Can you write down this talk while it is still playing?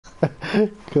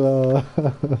Close.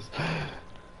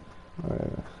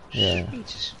 Yeah. Sweet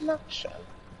snapshot.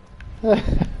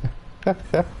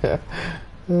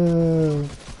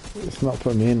 It's not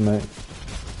putting me in, mate.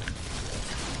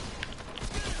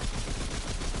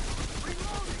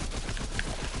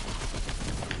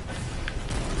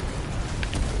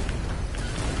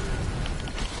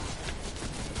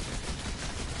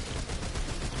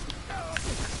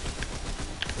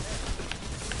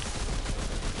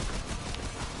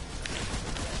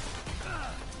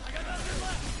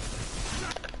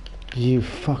 You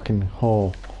fucking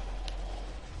whore.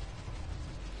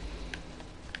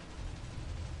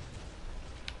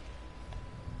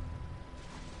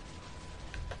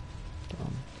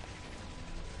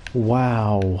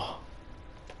 Wow.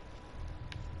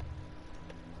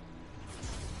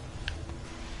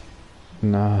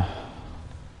 Nah.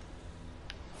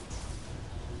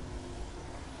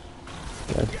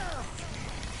 Dead.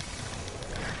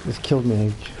 It's killed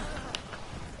me.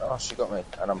 Oh, she got me,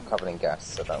 and I'm covered in gas,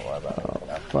 so don't worry about anything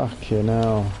else. Fuck you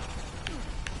now.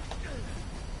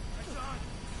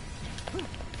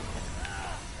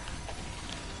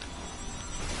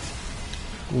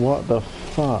 What the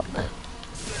fuck?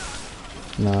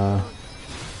 Nah.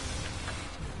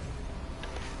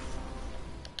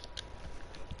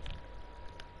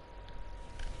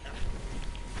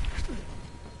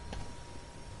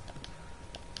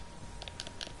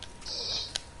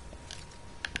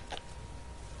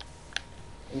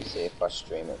 Let me see if I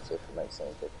stream it, see if it makes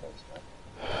any difference, man.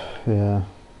 Yeah.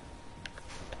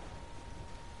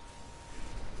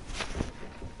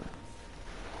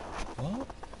 What?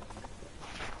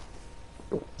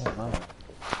 Oh no.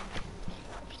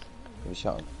 You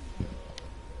shut him.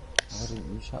 Why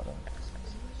didn't you shut them?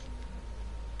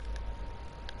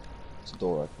 It's a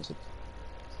door open.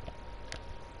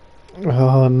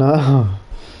 Oh no.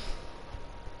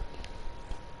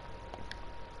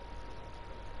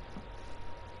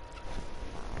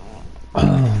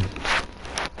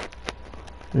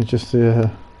 You just see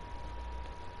her.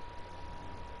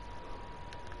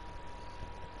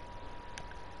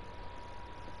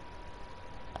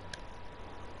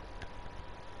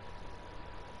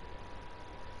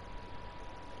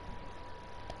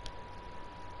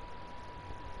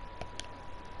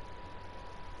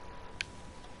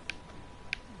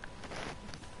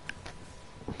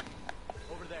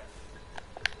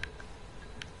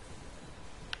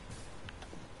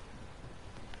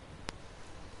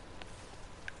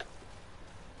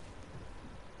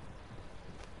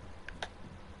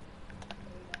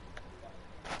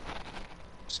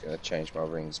 Just gonna change my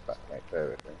rings back, mate.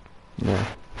 Bear with me. Yeah.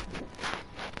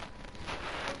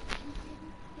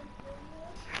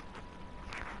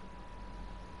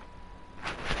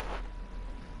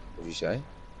 What did you say?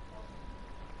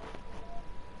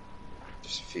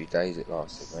 Just a few days it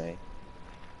lasted, mate.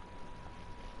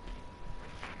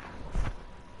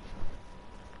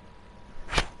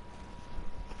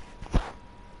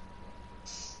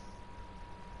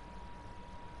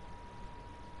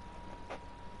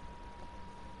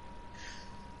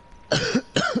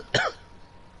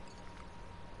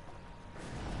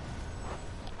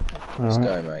 Let's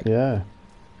go, mate. Yeah.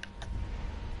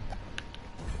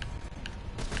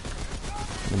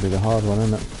 It'll be the hard one,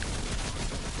 isn't it?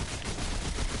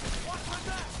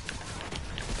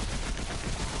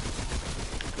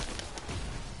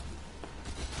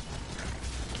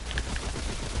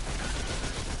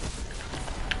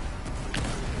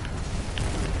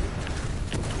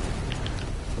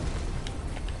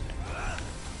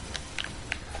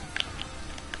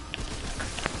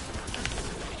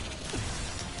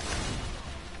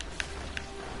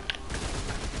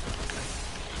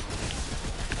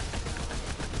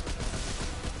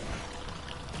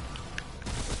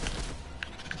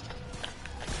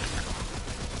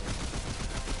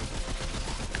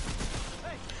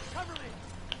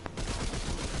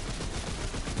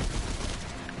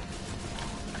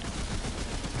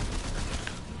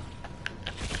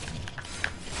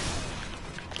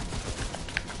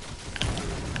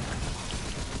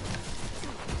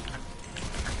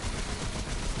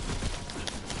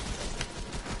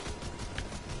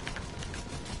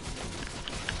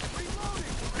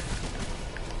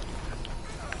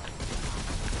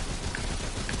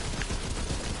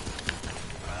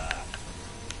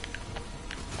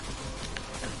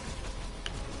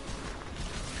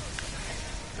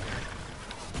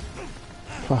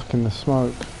 Fucking the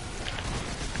smoke.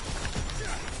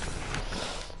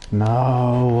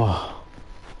 No.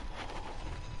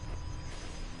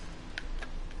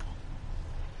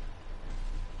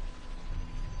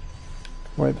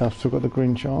 Wait, I've still got the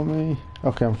green shot on me.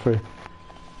 Okay, I'm free.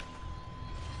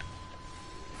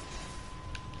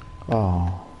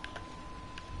 Oh.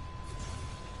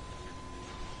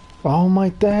 Oh my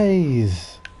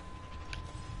days!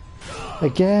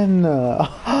 Again!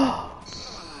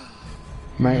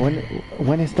 Mate,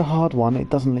 when it's the hard one, it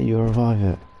doesn't let you revive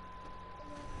it.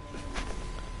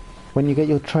 When you get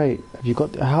your trait, have you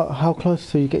got how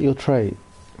close till you get your trait?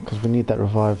 Because we need that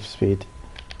revive speed.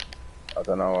 I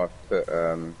don't know. I've put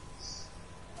an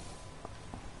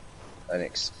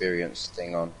experience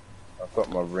thing on. I've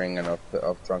got my ring and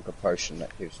I've drunk a potion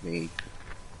that gives me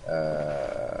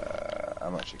how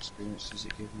much experience does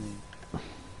it give me?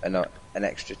 An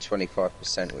extra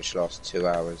 25%, which lasts 2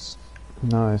 hours.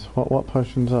 Nice. What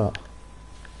potion's that?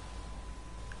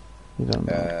 You don't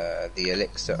know. The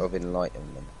elixir of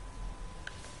enlightenment.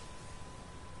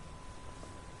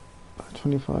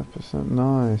 25%.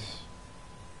 Nice.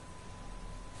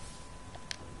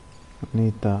 I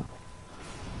need that.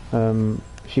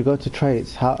 If you go to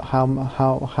traits, how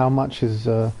much is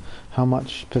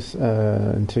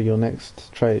until your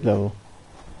next trait level?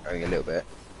 Only a little bit.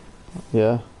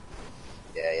 Yeah.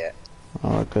 Yeah.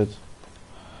 Alright, good.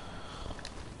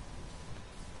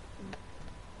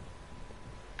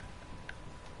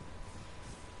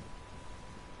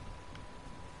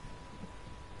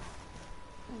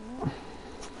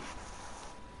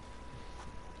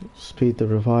 Speed the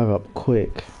revive up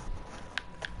quick.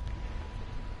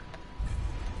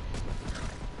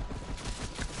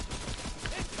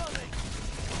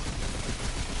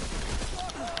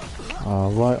 Oh,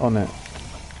 right on it.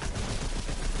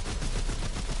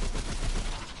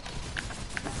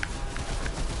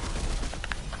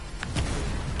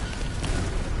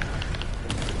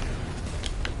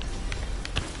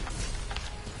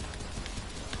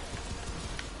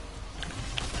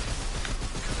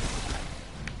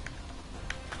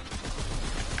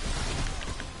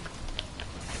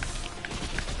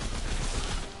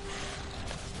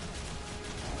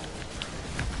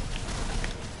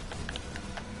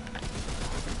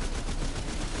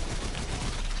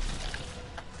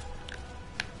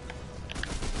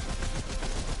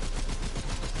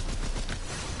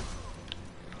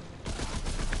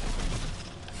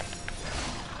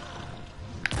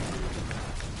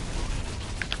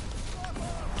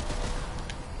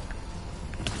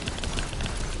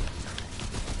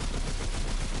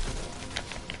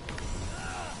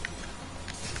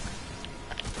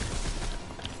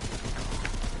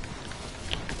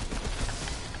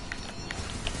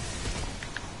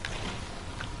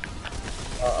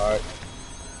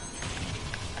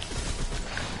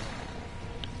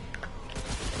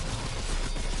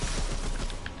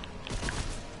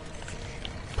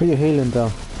 Put your healing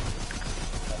down.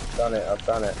 I've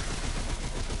done it.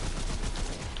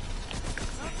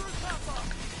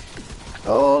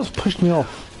 Oh, it's pushed me off.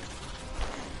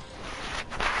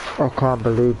 I can't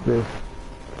believe this.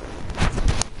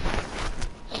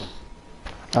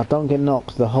 I don't get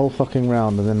knocked the whole fucking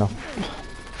round and then I...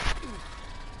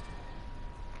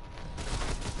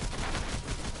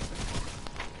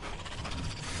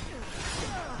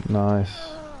 Nice.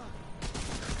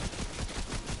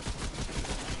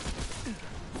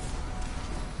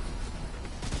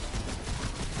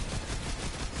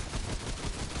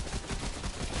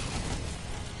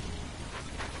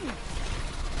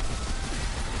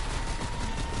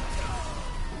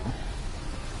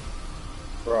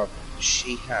 Bruv,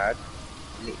 she had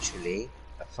literally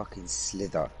a fucking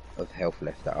slither of health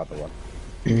left, that other one.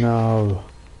 No.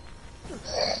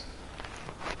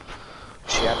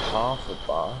 She had half a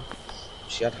bar.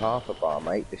 She had half a bar,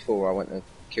 mate, before I went and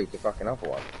killed the fucking other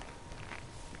one.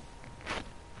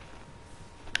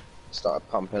 Started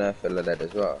pumping her full of lead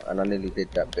as well, and I nearly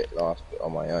did that bit last bit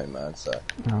on my own, man, so...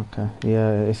 Okay.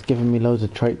 Yeah, it's giving me loads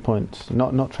of trait points.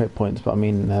 Not trait points, but I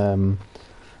mean,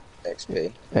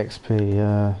 XP. XP,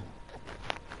 yeah.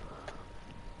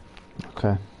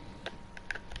 Okay.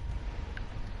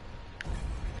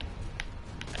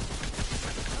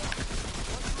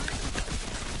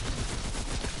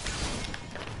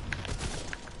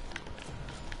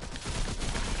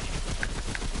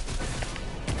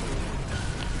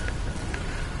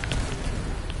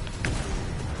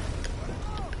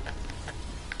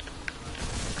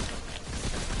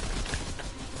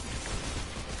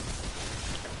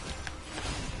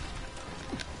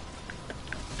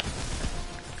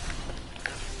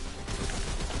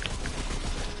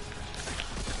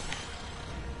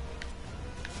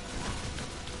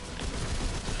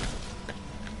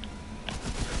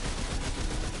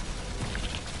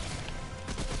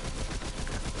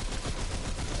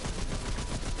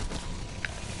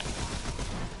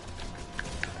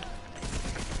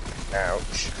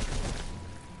 Ouch.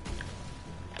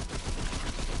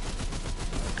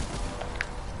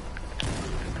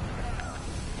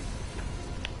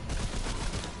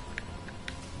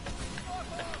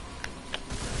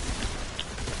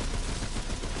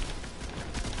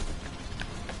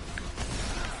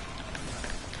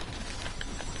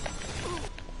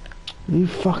 You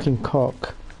fucking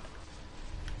cock.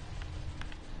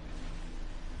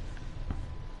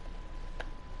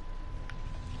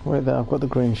 Wait there, I've got the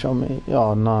green shot me.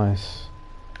 Oh, nice.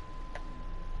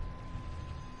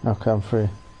 Okay, I'm free.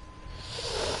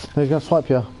 He's gonna swipe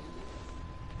you.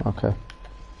 Okay.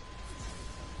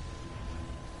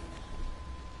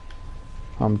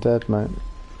 I'm dead, mate.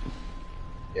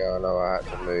 Yeah, I know I had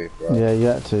to move, bro. Yeah, you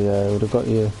had to, yeah, it would have got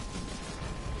you.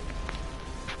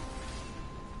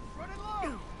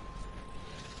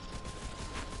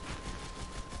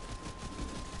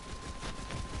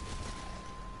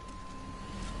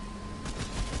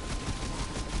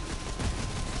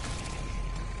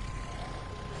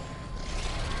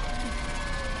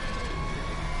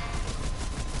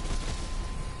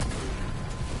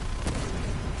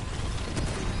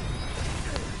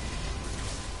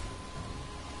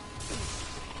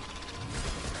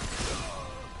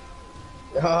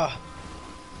 Ah!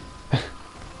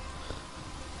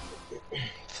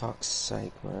 Fuck's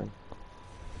sake, man.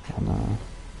 I know.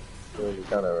 Really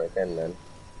done her again then.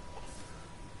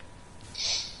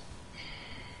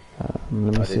 Let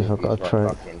me I see if didn't I've got use a my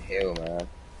trait. fucking heal, man.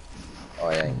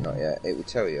 I ain't, not yet. It will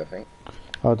tell you, I think.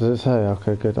 Oh, does it say?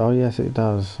 Okay, good. Oh, yes, it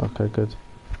does. Okay, good.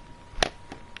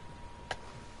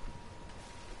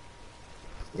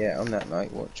 Yeah, I'm that,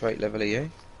 mate. What trait level are you?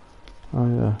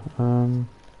 Oh, yeah.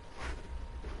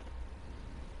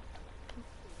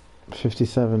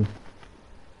 57.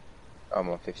 I'm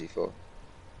on 54.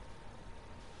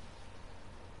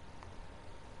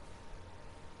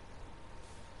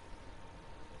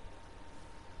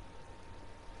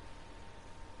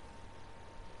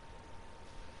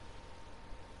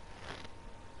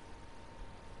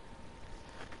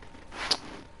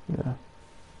 Yeah.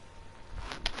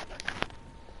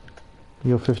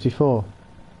 You're 54?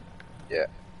 Yeah.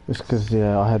 It's because,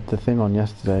 yeah, I had the thing on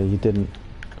yesterday. You didn't.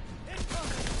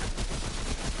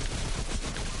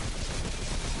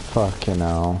 Fucking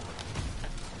hell.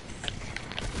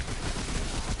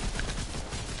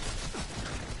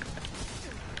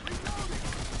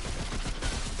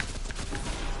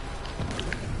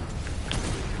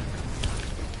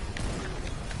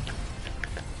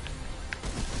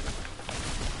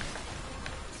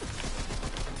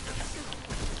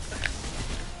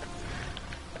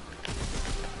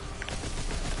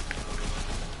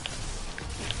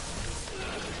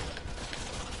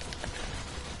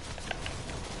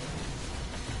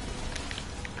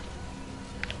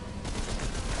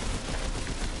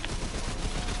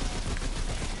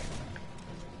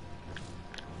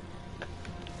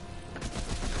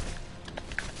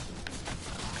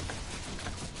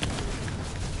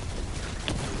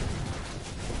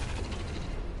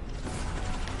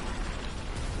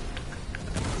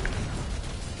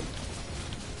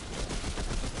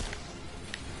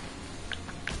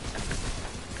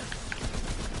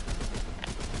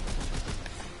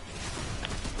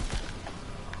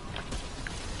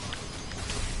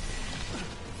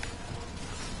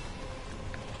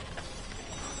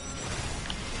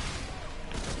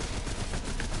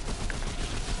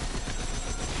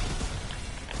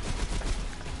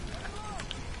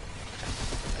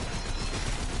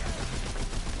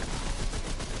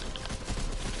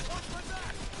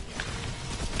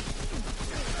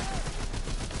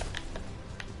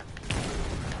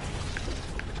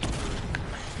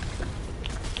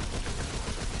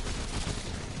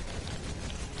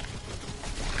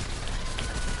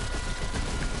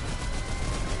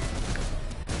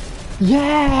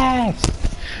 Yes!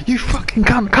 You fucking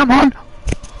cunt, come on!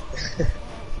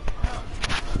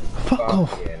 Fuck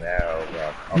off! Fucking hell, bro.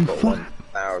 You I've got fuck.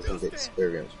 1,000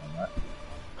 experience from that.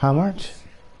 How much?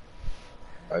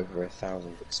 Over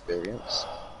 1,000 experience.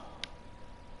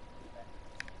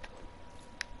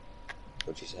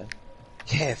 What'd you say?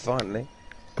 Yeah, finally.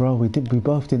 Bro, we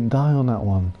both didn't die on that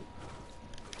one.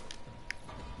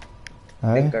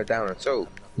 Didn't Eh? go down at all.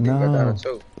 Didn't go down No. at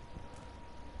all.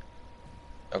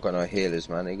 I've got no healers,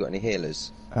 man. You got any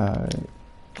healers?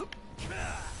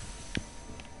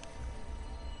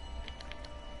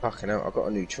 Fucking hell, I've got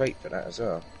a new trait for that as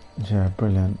well. Yeah,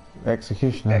 brilliant.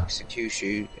 Executioner.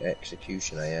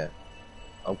 Executioner, yeah.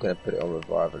 I'm gonna put it on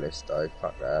revivalist though,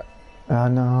 fuck that. I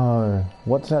know.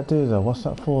 What does that do though? What's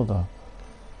that for though?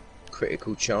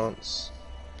 Critical chance.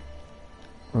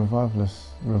 Revivalist.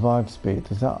 Revive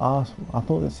speed. Is that ours? I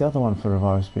thought it's the other one for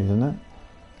revive speed, isn't it?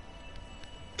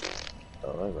 I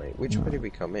don't know, mate. Which way did we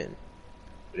come in?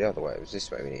 The other way. It was this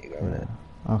way we need to go, isn't it?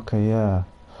 Okay, yeah.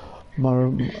 My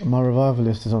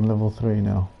revivalist is on level 3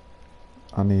 now.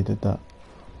 I needed that.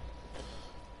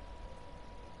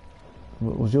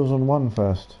 Was yours on 1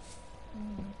 first?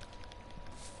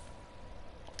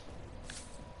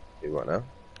 Do what now?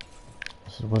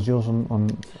 So was yours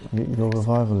on your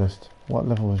revival list? What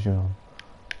level was you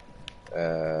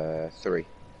on? 3.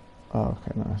 Oh,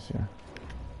 okay, nice, yeah.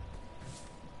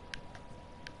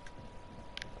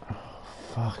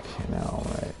 Fucking hell,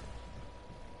 mate.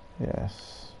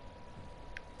 Yes.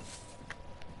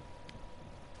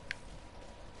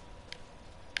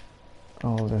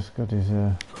 All this goodies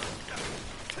here.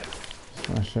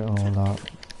 Smash it all up.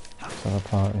 To the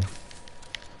party.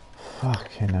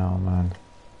 Fucking hell, man.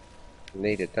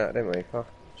 Needed that, didn't we? Fuck,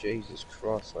 Jesus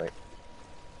Christ, mate.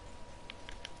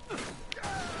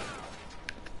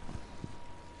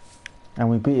 And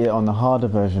we beat it on the harder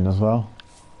version as well.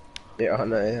 Yeah, I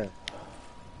know, yeah.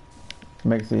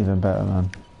 Makes it even better, man.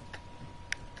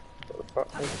 What the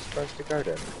fuck was it supposed to go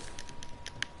then?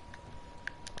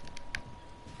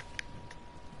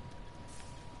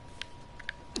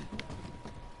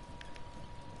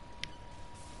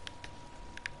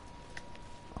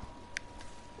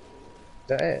 Is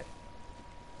that it?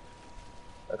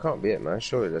 That can't be it, man.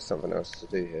 Surely there's something else to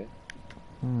do here.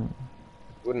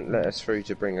 Wouldn't let us through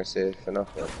to bring us here for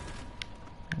nothing.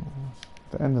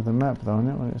 The end of the map, though, isn't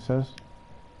it? What it says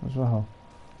as well.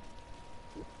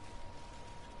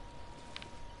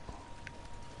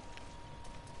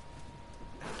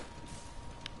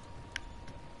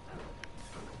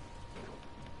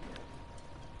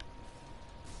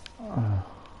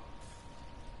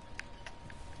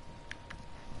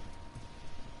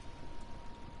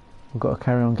 We've got to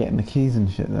carry on getting the keys and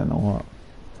shit then, or what?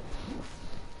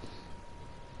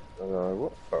 I don't know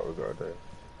what the fuck we gotta do.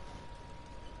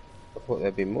 I thought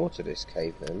there'd be more to this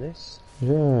cave than this.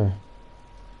 Yeah.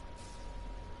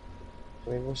 I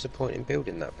mean, what's the point in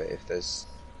building that bit if there's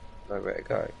nowhere to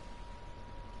go?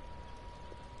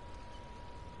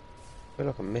 I feel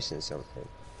like I'm missing something.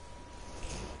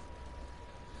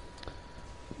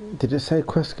 Did it say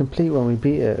quest complete when we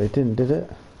beat it? It didn't, did it?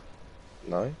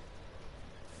 No?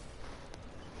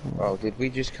 Oh, did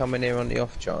we just come in here on the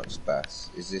off chance,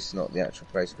 Bass? Is this not the actual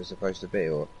place we're supposed to be,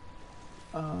 or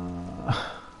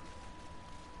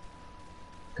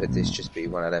could this just be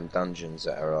one of them dungeons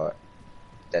that are like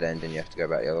dead end and you have to go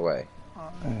back the other way?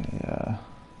 Yeah.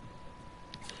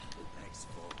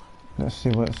 Let's see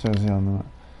what it says here on the map.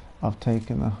 I've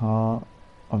taken the heart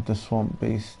of the swamp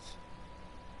beast.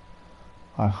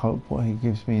 I hope what he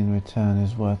gives me in return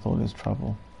is worth all his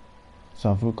trouble. So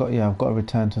I've got to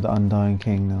return to the Undying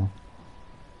King now.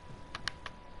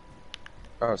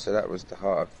 Oh, so that was the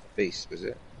heart of the beast, was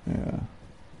it? Yeah.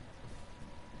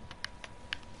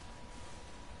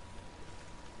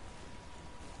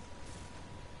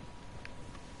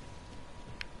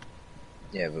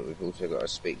 Yeah, but we've also got to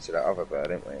speak to that other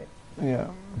bird, haven't we? Yeah.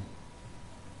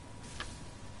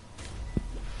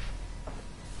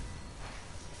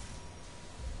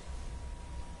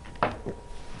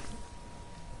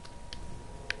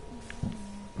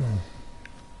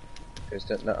 Because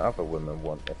don't that other woman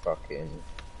want the fucking...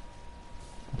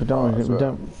 We don't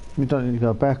need to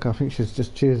go back. I think she's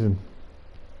just choosing.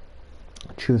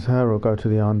 Choose her or go to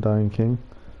the Undying King.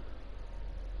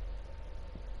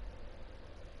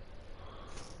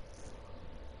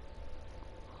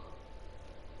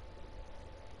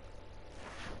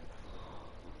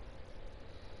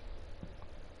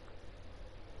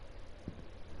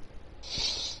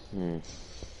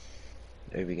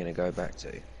 Who are we gonna go back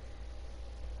to?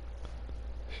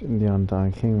 The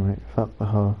Undying King, mate. Fuck the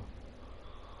hoe.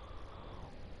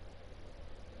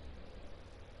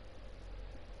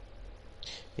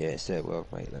 Yeah, it's their world,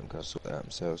 mate. Let them go sort that out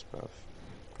themselves, bruv.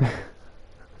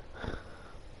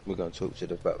 We're gonna talk to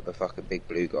the fucking big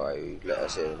blue guy who let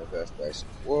us in the first place.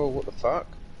 Whoa, what the fuck?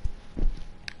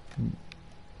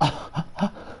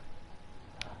 How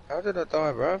did I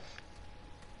die, bruv?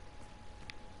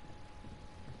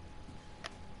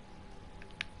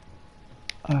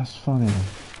 That's funny.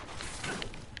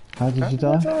 How did you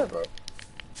die? I die, bro?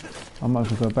 I might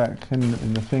have to go back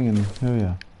in the thing and hear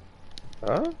ya.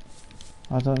 Huh?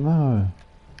 I don't know.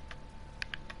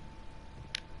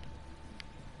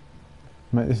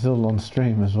 Mate, this is all on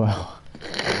stream as well.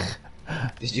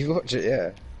 Did you watch it?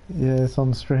 Yeah. Yeah, it's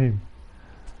on stream.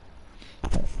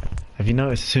 Have you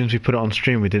noticed as soon as we put it on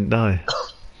stream we didn't die?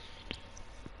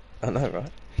 I know,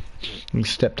 right? We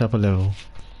stepped up a level.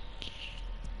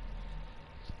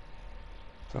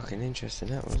 Fucking interesting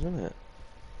that was, wasn't it?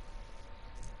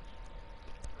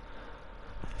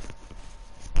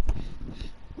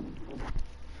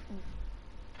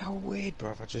 How weird,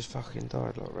 bruv. I just fucking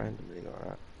died like randomly like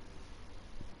that.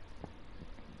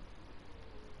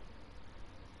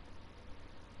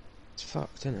 It's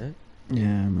fucked, isn't it?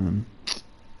 Yeah, man.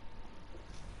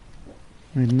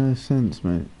 Made no sense,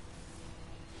 mate.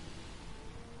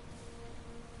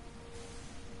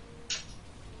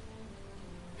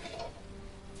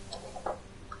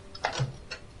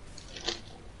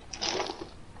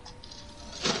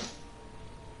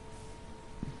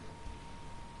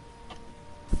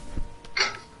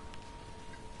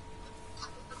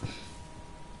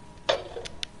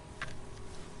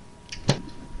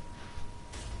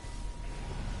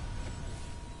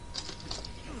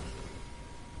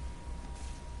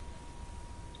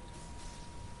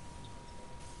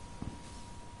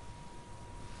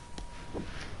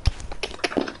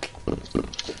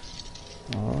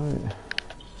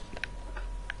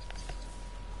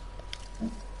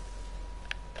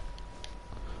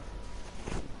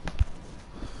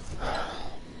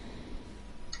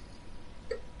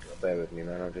 bear with me,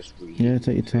 man. I'll just read. Yeah,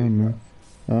 take your time, man.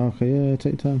 Oh, okay, yeah,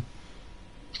 take your time.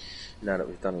 Now that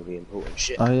we've done all the important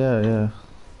shit. Oh yeah, yeah.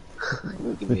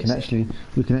 Give We me a can sec.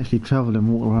 actually travel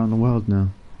and walk around the world now.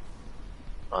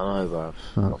 I know, bro.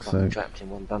 Not Fuck's fucking sake. trapped in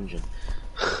one dungeon.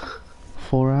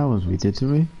 4 hours we did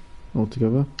we?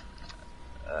 Altogether?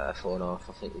 4.5.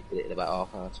 I think we did it in about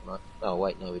half hour tonight. Oh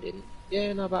wait, no, we didn't.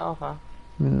 Yeah, no, about half hour.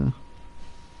 Yeah.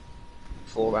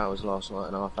 4 hours last night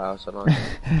and half hour tonight.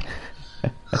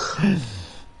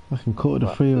 Fucking quarter to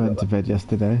Right, 3 we got went to bed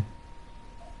yesterday.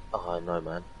 Oh no,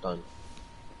 man. Don't.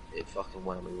 It fucking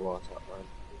wound me right up, man.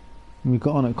 We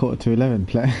got on at quarter to 11,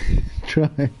 play. Try.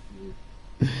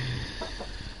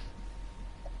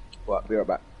 Right, be right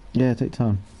back. Yeah, take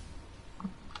time.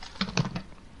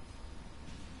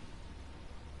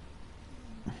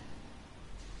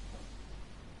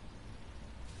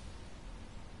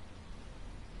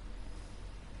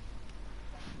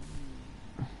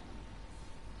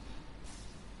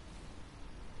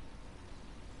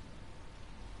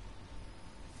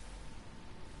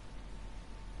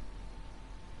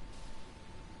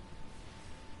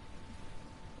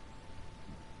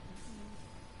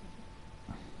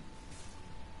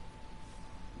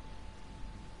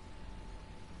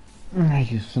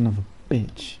 You son of a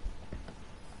bitch.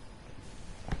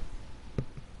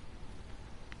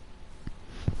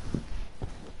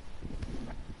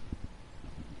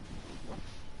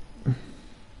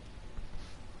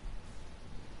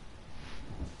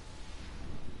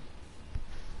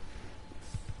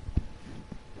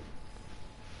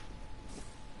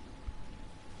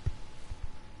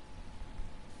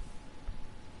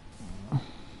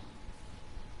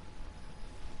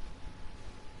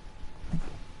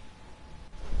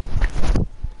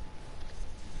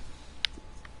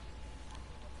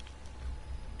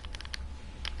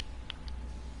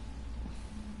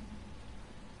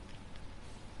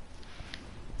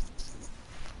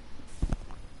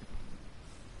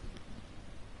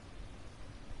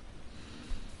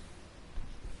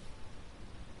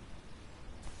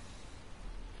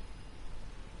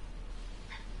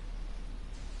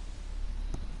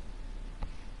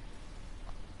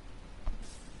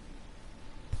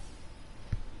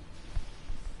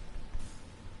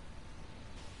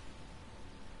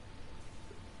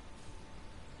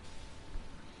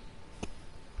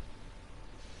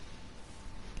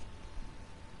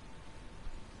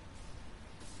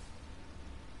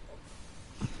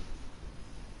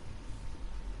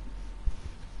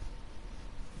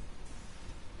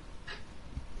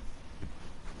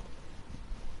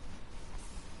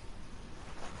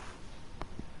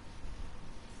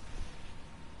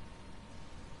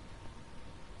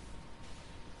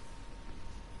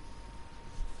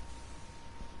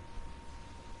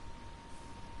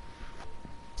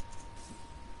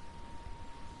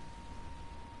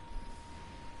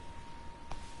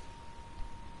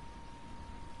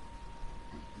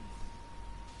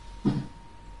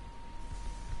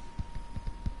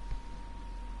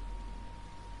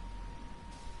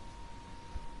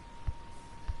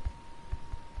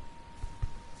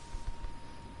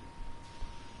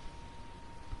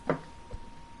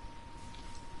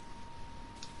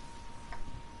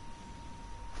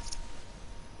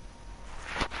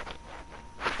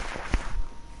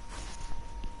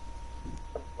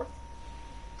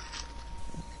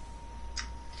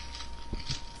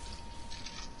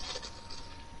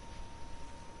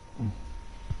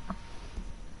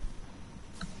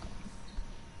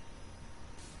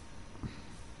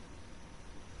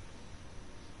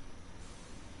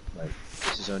 Mate,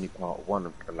 this is only part 1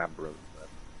 of the labyrinth, man.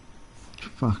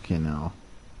 Fucking hell.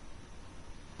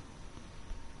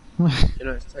 You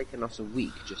know, it's taken us a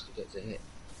week just to get to here.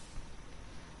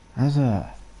 Has it?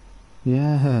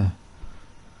 Yeah.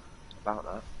 About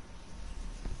that.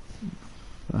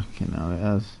 Fucking hell, it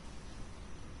has.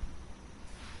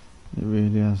 It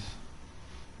really has.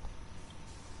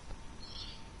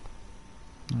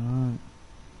 Alright.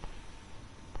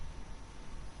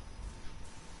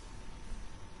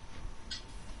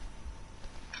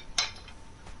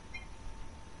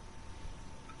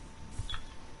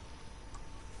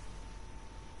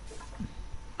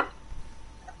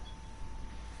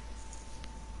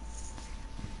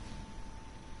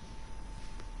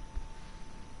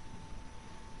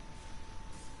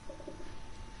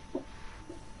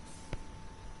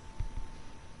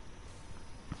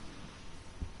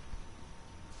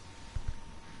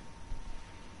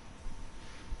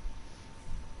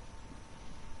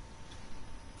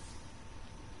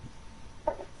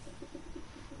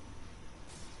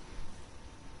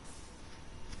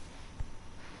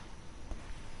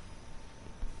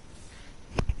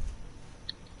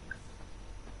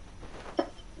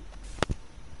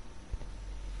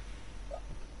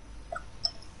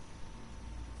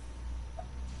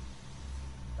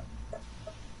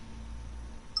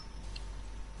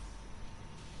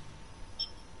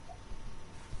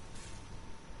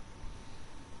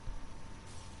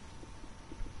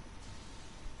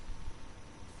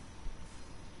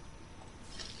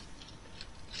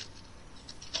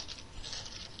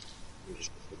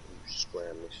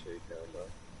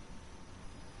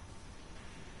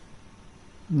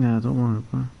 Yeah, don't worry,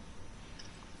 bro.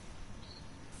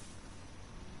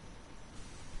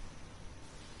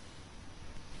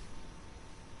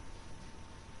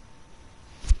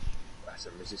 That's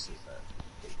some resistance, man.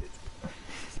 Pretty good.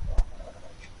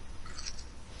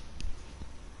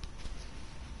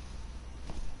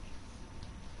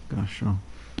 Gosh, sure.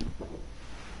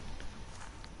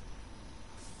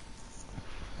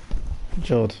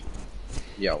 Jord,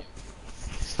 Yo.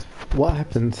 what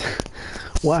happens?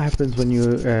 What happens when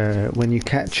you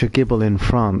catch a gibble in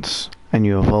France and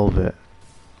you evolve it?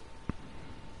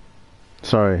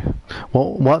 Sorry,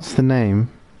 what's the name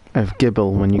of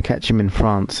gibble when you catch him in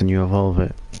France and you evolve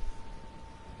it?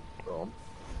 Go on.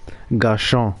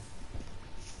 Garchon.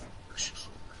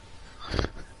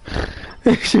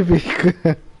 It should be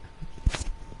good.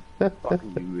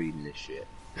 Fucking you reading this shit.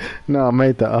 No, I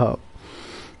made that up.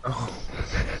 Oh.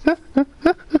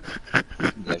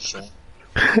 Yeah, sure.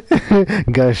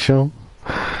 Garchon.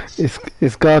 It's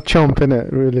garchomp,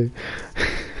 innit, really?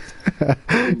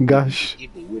 Gosh.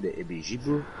 Gibble with it, it'd be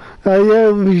gibble. Oh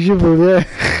yeah, gibble, yeah.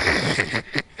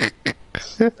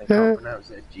 They can't pronounce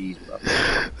their G's, bro.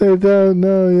 They don't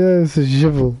know, yeah, it's a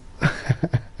gibble.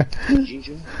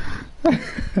 Giggle?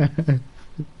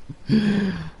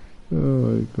 Oh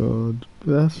my god.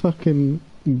 That's fucking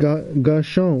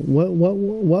Garchon.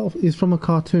 What is from a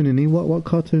cartoon, and what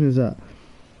cartoon is that?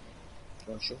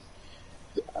 Oh, sure.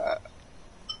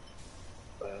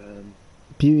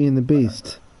 Beauty and the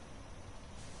Beast.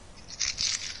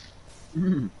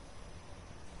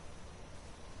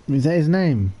 Is that his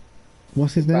name?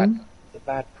 What's his name? The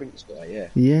Bad Prince guy, yeah.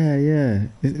 Yeah.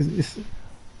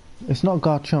 It's not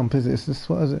Garchomp, is it?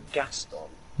 What is it? Gaston.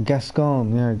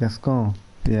 Gascon, yeah, Gascon.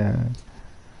 Yeah.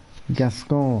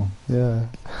 Gascon, yeah.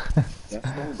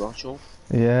 Gaston, Gaston.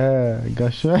 Yeah,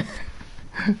 Gascon.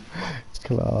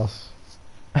 Class.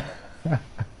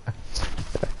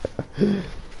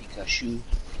 Pikachu.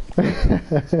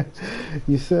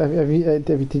 You said,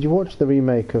 did you watch the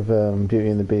remake of Beauty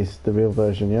and the Beast, the real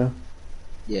version, yeah?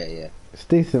 Yeah. It's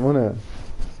decent, wasn't it?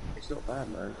 It's not bad,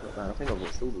 man. It's not bad. I think I've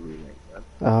watched all the remakes, man.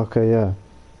 Ah, okay, yeah.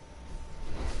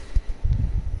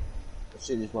 As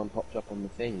soon as one popped up on the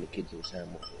thing, the kids were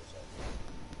saying what it was.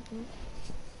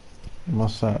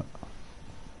 What's that?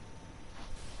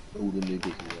 All the new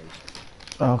Disney ones.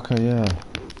 Okay, yeah.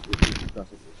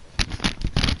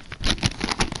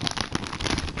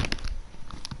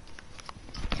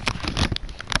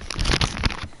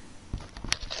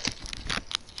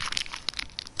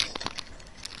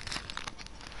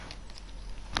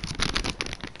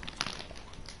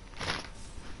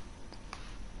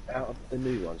 Out of the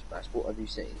new ones, Bass, what have you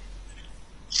seen?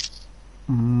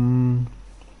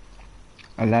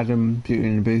 Aladdin, Beauty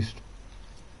and the Beast.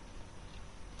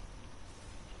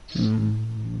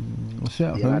 What's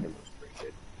that? The Aladdin was pretty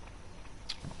good.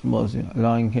 What was it?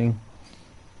 Lion King.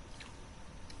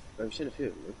 I've seen a few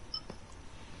of them.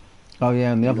 Oh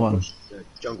yeah, and the other one.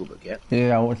 Jungle Book, yeah?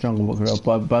 Yeah, I watched Jungle Book.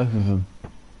 Both of them.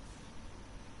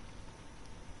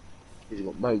 You've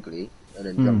got Mowgli and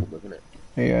then Jungle Book, isn't it?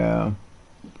 Yeah.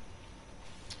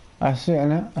 That's it,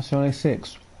 innit? That's only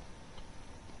 6.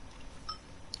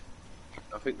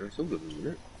 I think that's all of them, isn't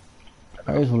it?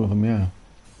 That is all of them, yeah.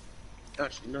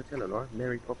 Actually, no, tell a lie.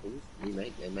 Mary Poppins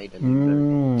remake. They made a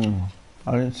new version.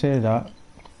 I didn't see that.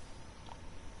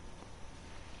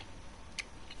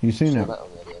 You seen it? That on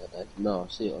there the other day. No, I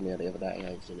see it on there the other day. I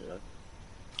haven't seen it though.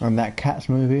 And that Cats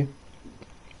movie?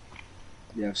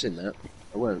 Yeah, I've seen that.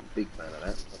 I weren't a big fan of that.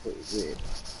 I thought it was weird.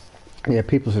 Yeah,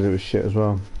 people said it was shit as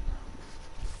well.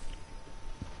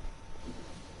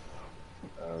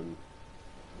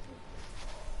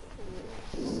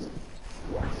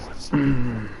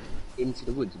 Into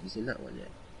the Woods, have you seen that one yet?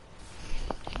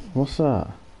 What's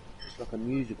that? It's like a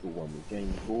musical one with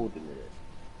James Corden in it.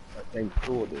 Like James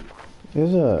Corden.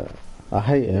 Is it? I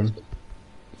hate him.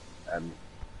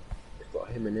 It's got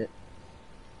him in it.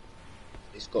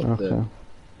 It's got Okay.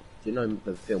 do you know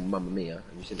the film Mamma Mia? Have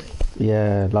you seen it?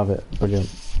 Yeah, love it. Brilliant.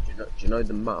 Do you know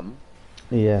the mum?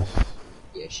 Yes.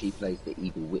 Yeah, she plays the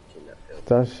evil witch in that film.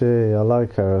 Does she? I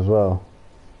like her as well.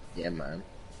 Yeah, man.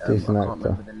 Decent I can't actor.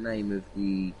 remember the name of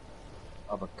the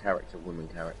other character, woman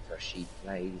character. She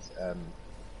plays,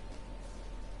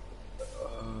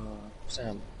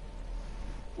 Sam,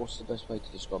 what's the best way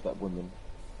to describe that woman?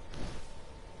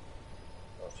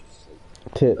 Oh, she's asleep.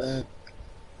 Tits.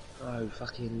 Oh,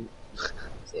 fucking...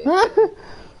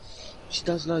 She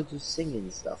does loads of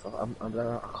singing stuff. I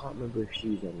can't remember if she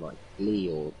was on, like, Glee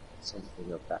or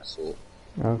something of that sort.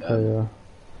 Okay, yeah.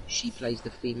 She plays the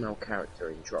female character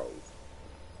in Trolls,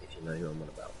 if you know who I'm on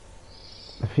about.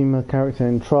 A female character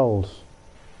in Trolls.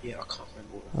 Yeah, I can't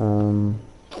remember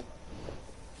what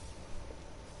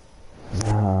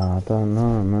don't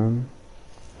know, man.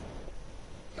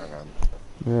 Hang on.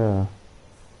 Yeah.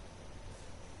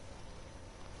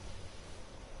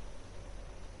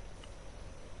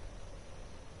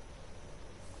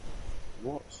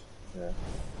 What's the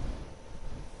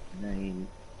name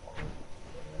of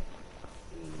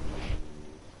the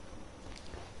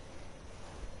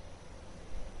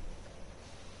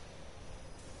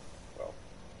well,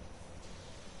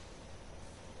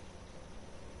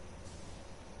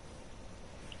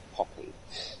 Poppy?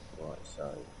 Right,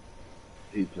 so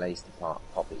who plays the part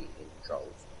Poppy in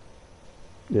Trolls?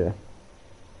 Yeah.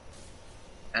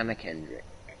 Anna Kendrick.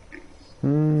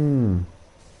 Hmm.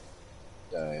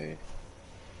 So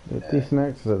The decent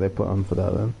actors that they put on for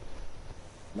that then.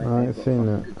 mate, I they've ain't got seen fucking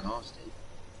that. good casting.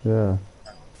 Yeah.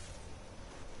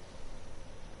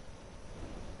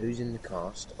 Who's in the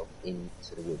cast of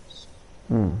Into the Woods?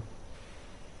 Hmm.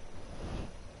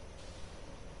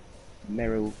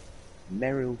 Meryl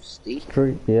Streep,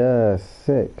 Street. Yeah,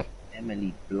 sick.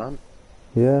 Emily Blunt,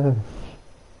 Yeah.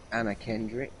 Anna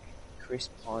Kendrick, Chris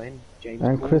Pine, James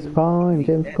And Corden, Chris Pine, Johnny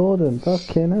James Depp, Corden.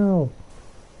 Fucking hell.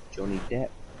 Johnny Depp,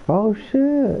 Oh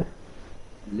shit.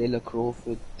 Lilla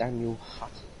Crawford, Daniel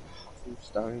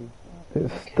Hufflestone,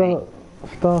 It's Kate,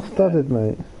 star-studded,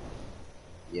 mate.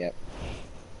 yep,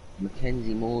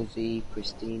 Mackenzie Morsey,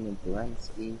 Christina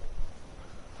Baranski,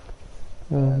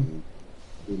 Billy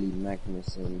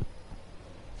Magnuson,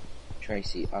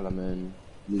 Tracy Ullman,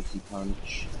 Lucy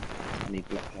Punch, Annie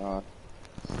Blackard,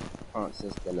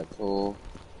 Frances Delatour,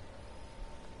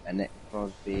 Annette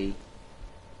Crosby,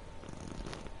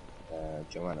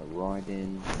 Joanna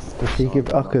Rydin, Does she give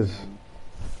Simon uckers? Lawson.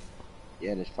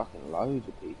 Yeah, there's fucking loads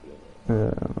of people in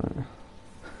it. Yeah, mate.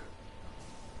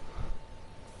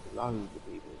 Loads of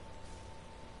people.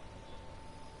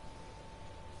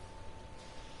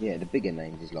 Yeah, the bigger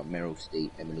names is like Meryl Streep,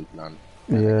 Emily Blunt,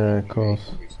 Anna Yeah, Kendrick, of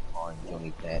course. Chris Pine,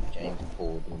 Johnny Depp, James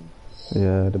Corden.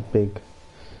 Yeah, the big.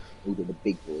 All the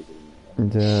big boys in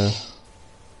there. Yeah.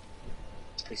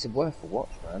 It's worth a watch,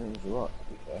 man. It was alright, to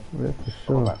be fair. Yeah, for I got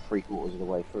sure. about 3/4 of the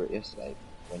way through it yesterday.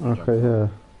 When you jumped Okay, on. yeah.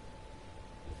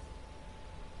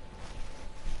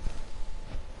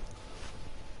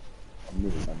 I'm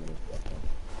nearly done with this stuff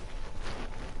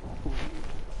now.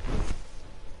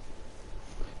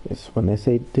 It's when they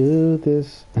say do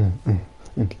this,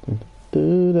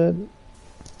 do that.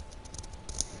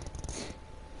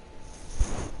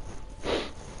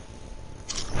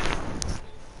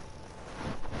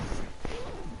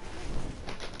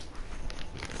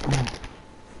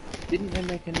 Didn't they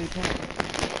make a new Target?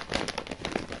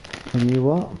 And you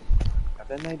what? Have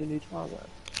they made a new Target?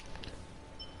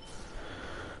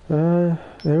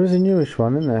 There is a newish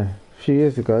one, isn't there? A few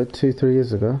years ago, 2-3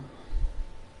 years ago.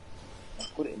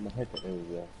 I've got it in my head that there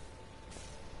was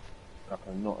like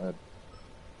a, not a,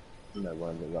 you know,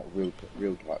 one of the like real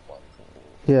type ones.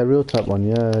 Yeah, real type one.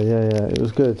 Yeah. It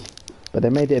was good, but they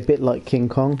made it a bit like King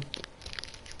Kong.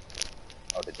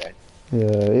 Oh, did they? Yeah,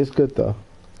 it's good though.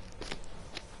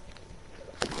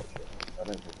 I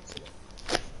don't think it's it.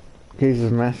 He's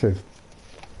just massive.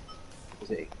 Is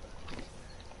it?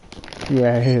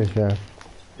 Yeah, he is. Yeah.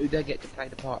 Who they get to play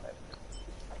the part of?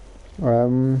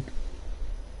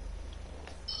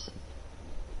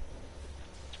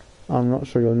 I'm not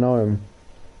sure you'll know him,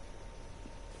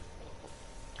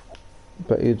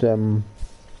 but he's I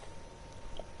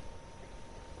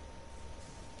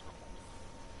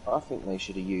think they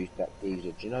should have used that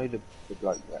geezer. Do you know the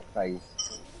bloke that plays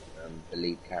the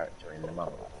lead character in The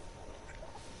Mummy?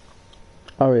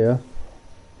 Oh yeah.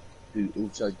 Who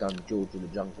also done George of the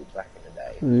Jungle back in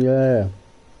the day? Yeah.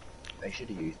 They should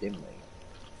have used him,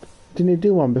 mate. Didn't he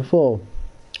do one before,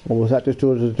 or was that just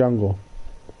George of the Jungle?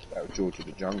 That was George of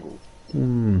the Jungle.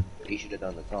 He should have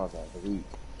done the Tarzan because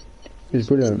He's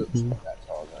brilliant. looks like that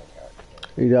Tarzan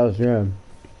character. He does, yeah.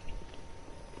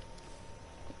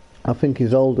 I think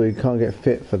he's older, he can't get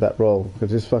fit for that role,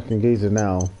 because this fucking geezer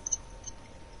now,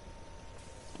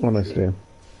 honestly. I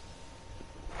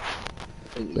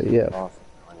think But he's yeah. far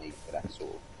from 90 for that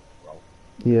sort of role.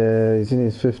 Yeah, he's in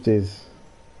his 50s.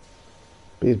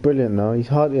 But he's brilliant though, he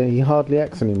hardly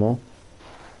acts anymore.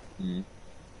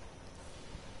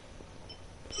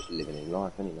 Just living his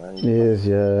life anyway. He is,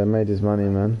 yeah, made his money,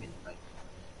 man.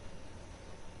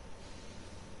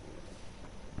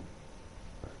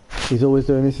 He's always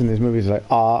doing this in his movies, like,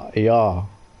 yeah, yeah,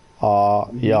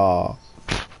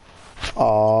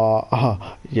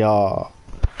 yeah.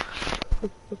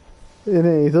 You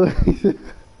know, he's always...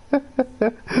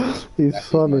 he's That's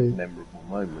funny. his most memorable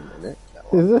moment, isn't it?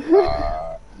 Is it?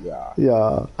 Yeah.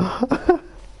 Yeah.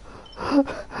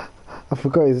 I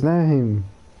forgot his name.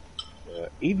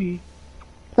 Evie.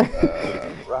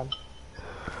 Run.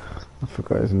 I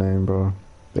forgot his name, bro.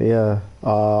 But yeah,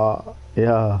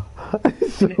 yeah.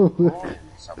 Isn't it So, Brian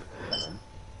something, man?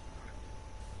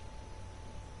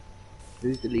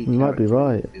 Who's the lead you might be character in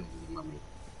right. the film The Mummy?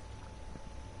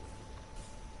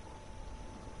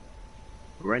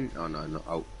 Brent? Oh no, not.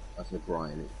 Oh, I said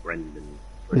Brian. It's Brendan.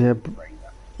 Yeah, Brendan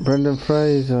Fraser. Brendan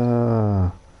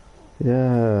Fraser.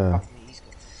 Yeah. Fucking, he's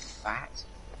got fat.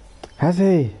 Has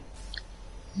he?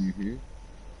 Mhm.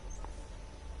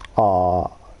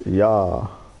 Yeah.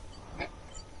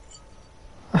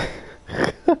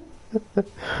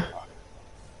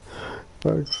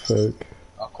 Fuck's sake.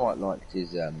 I quite liked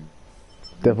his Devil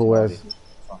retarded Wears.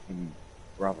 fucking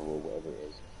brother or whatever it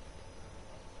is.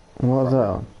 What was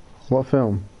Brother. that? What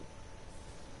film?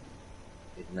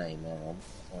 His name,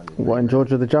 find his What, name in now.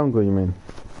 George of the Jungle, you mean?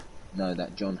 No,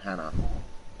 that John Hannah.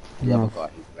 The No. other guy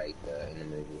who played in the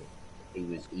movie. He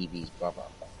was Evie's brother.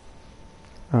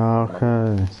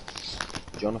 Okay.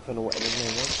 Jonathan or whatever his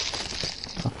name was.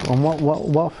 On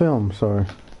what film? Sorry.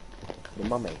 The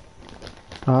Mummy.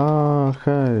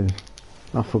 Okay.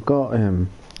 I forgot him.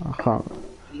 I can't.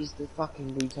 He's the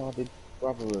fucking retarded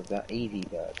brother of that Evie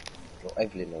bird. Or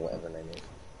Evelyn or whatever her name is.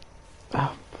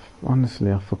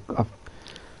 Honestly, I forgot.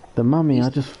 The Mummy. I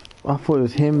thought it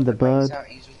was him, the bird.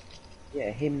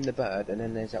 Yeah, him, the bird, and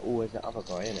then there's always that other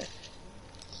guy in it.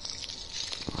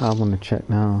 I want to check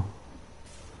now.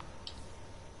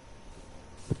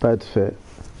 The bird's fit.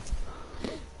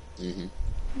 Mhm.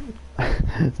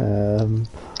 I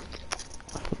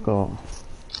forgot.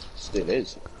 Still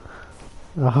is.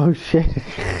 Oh shit.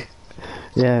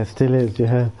 Yeah, it still is.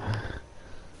 Yeah. Yeah,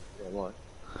 why?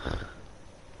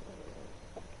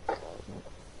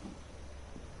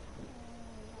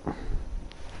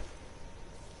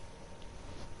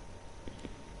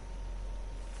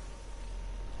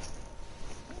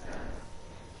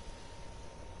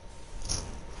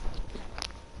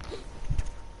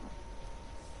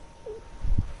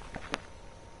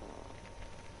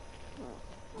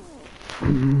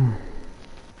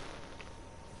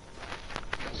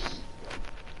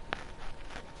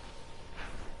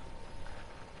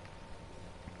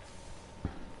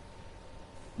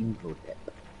 Imhotep.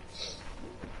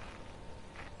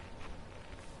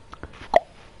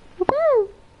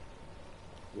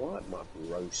 What, my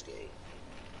broski?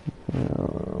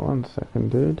 One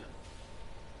second, dude.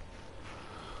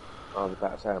 I was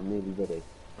about to say I'm nearly ready.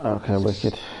 Okay,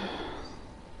 wicked.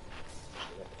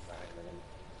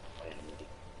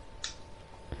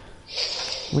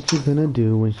 What you gonna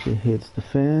do when shit hits the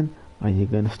fan? Are you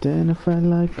gonna stand and fight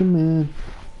like a man?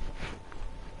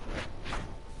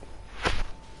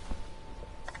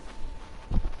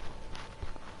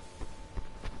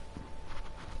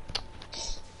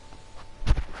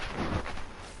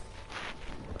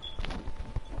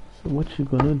 So what you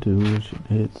gonna do when shit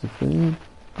hits the fan?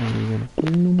 Are you gonna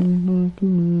stand like a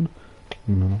man?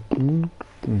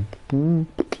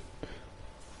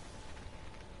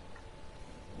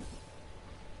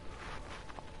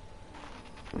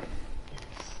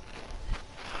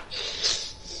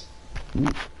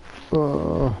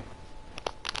 Oh.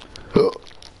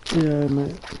 Yeah,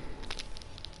 mate.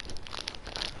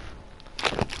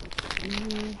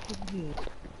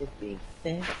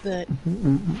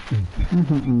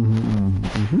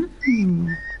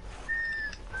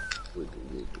 Wiggle,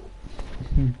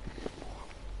 wiggle.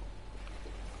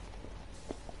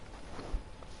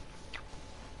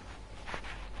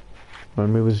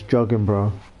 When we was jogging,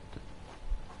 bro.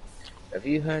 Have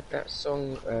you heard that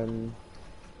song,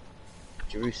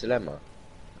 Jerusalema?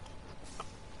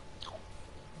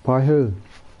 By who?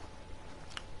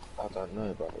 I don't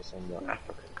know, bro. It's some like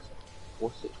African song.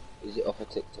 What's it? Is it off a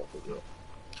TikTok? Is it?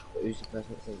 But who's the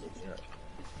person that sings it? Do you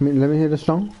know? Let me hear the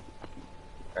song.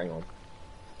 Hang on.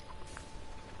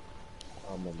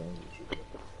 I'm on my YouTube.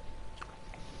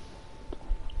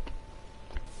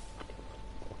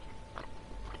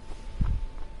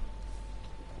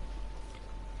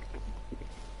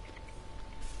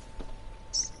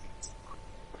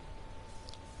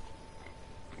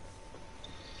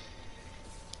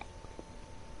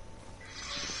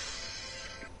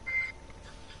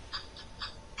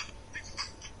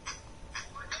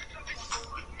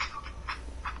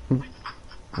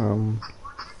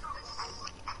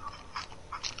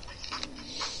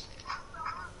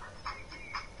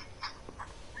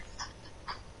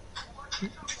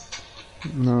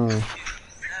 No.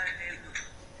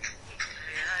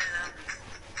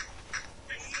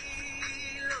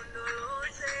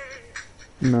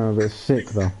 No, but it's sick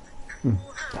though.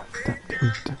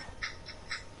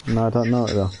 No, I don't know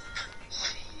it though.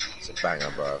 It's a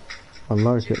banger, bro. I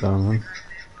like it though, man.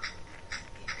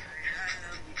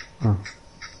 Oh.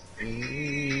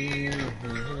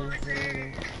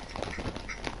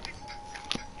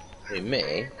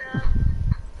 me.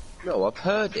 No, I've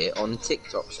heard it on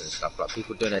TikToks and stuff, like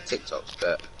people doing their TikToks,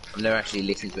 but I've never actually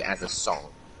listened to it as a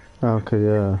song. Okay,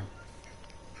 yeah.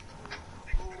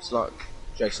 It's like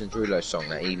Jason Derulo's song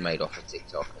that he made off of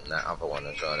TikTok and that other one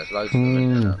as well. There's loads of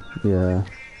them, isn't there? Yeah.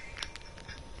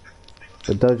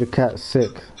 The Doja Cat's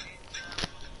sick.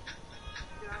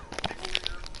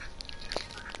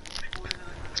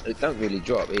 It don't really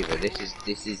drop either.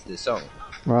 This is the song.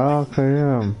 Okay,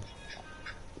 yeah.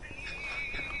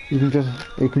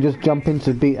 You can just jump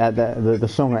into the beat at the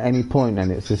song at any point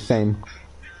and it's the same.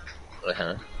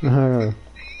 Uh-huh.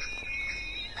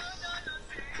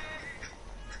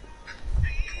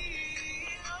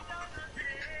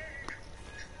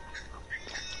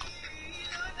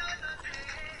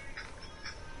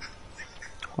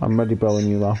 I'm ready, bro, when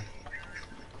you are.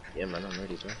 Yeah, man, I'm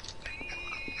ready, bro.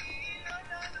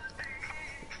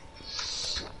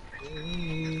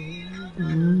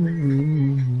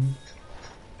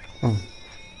 Oh.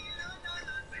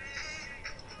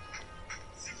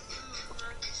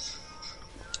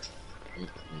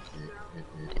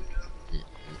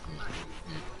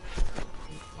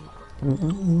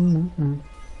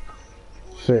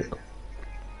 Sick.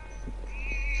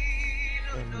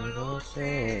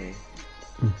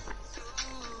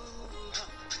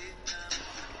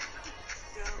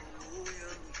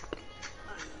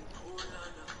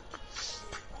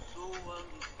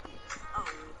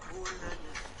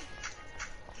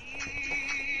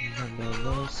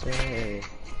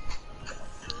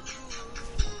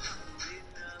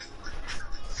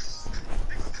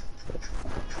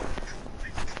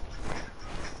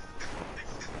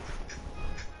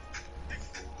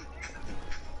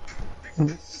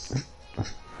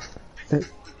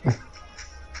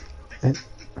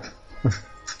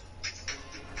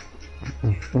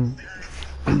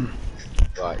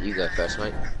 Right, you go first,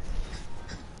 mate.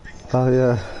 Oh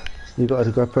yeah, you got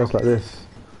to go first like this.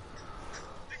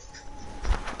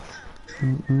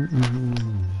 You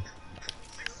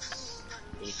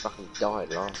fucking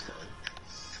died last time.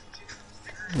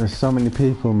 There's so many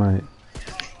people, mate.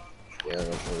 Yeah, I'm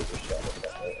probably just shut this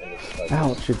up, mate, and it's like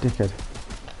Ouch, you dickhead.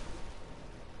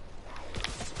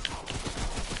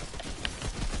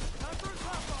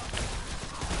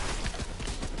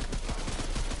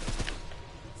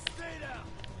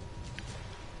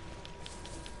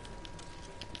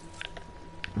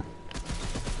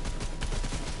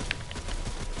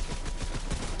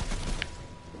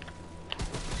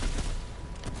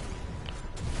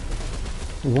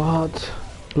 What?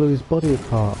 Blew his body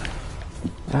apart.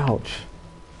 Ouch.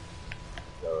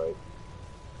 alright.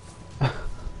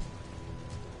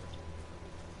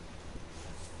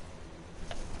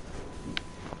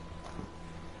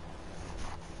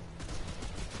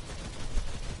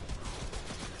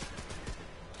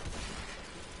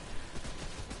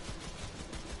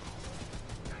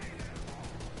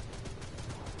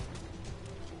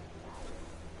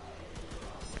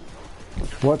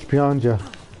 Watch behind you.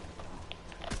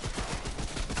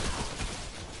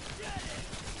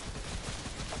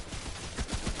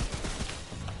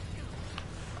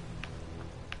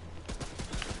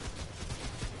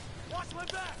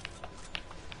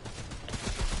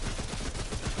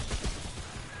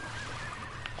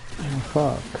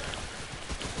 Fuck.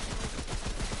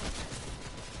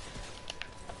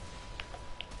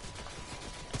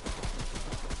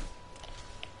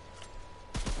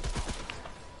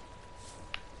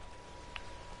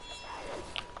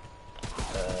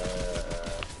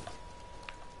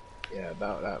 Yeah,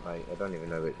 about that, mate. I don't even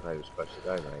know which way we're supposed to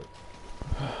go, mate.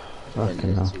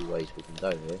 Fucking There's hell. 2 ways we can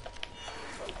go here.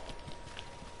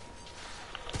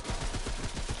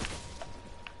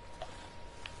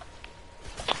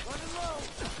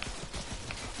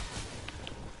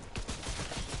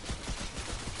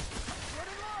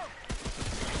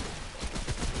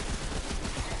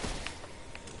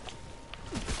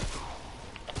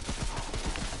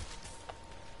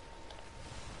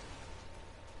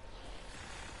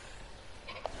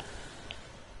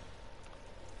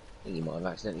 I think you might have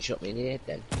accidentally shot me in the head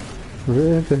then.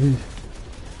 Really?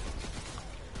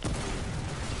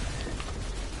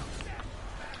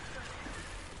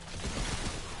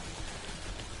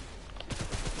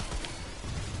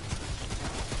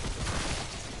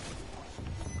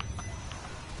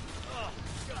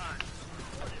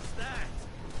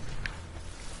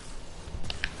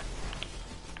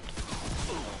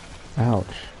 Ouch.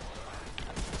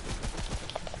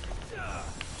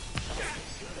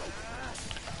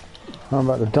 I'm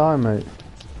about to die, mate.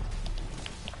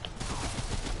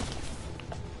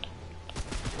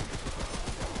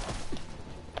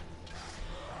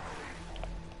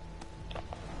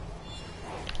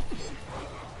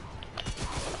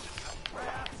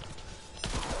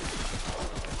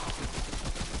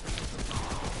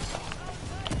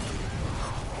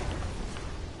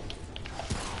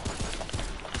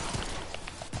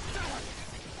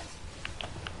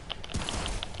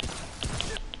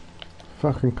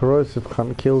 Fucking corrosive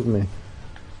cunt killed me.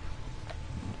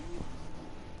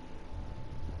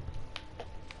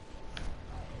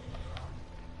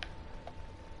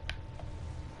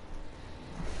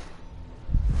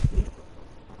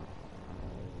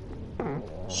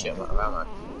 Shit, I'm out of ammo.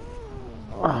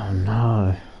 Oh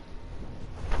no.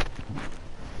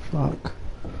 Fuck.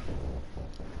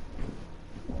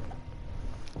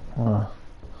 Oh.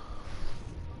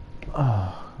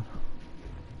 Oh.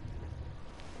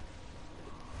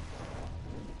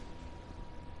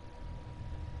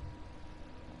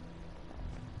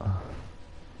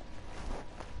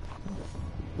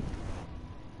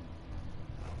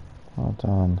 Well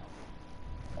done.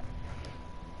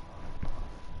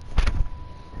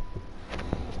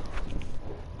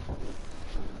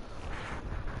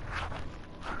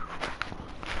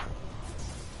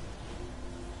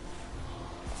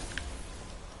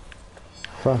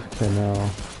 Fucking hell.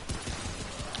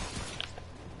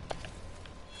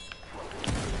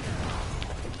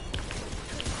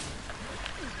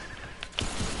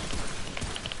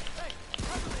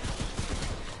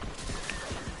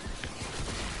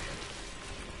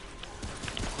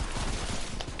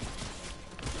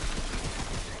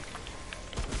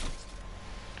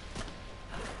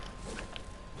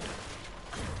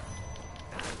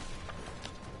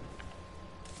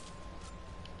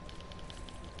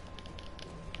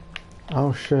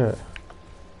 Oh shit.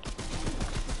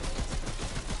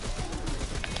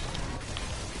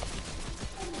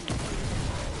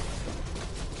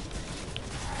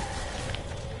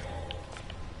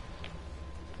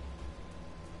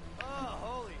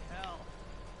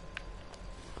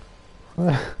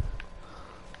 You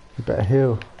better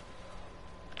heal.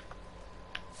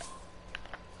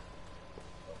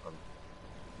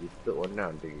 You put one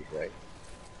down, do you say?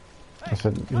 I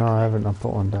said, no I haven't, I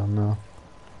put one down now.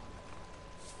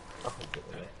 I can put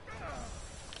one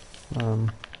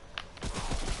Um,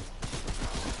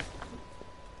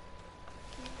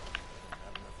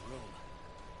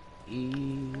 in.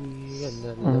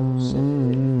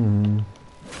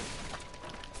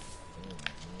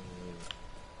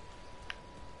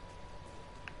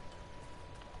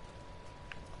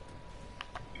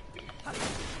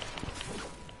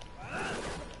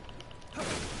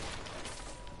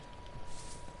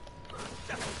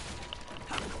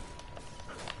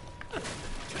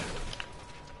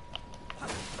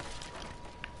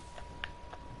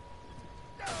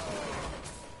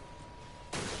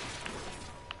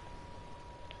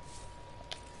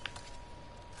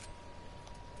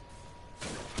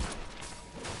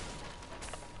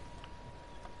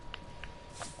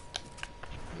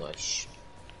 Nice.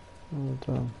 well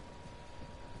done.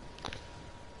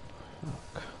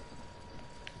 Fuck.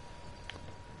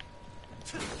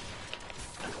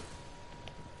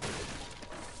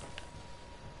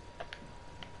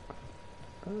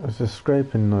 There's a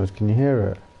scraping noise, can you hear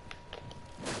it?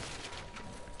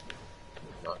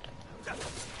 No.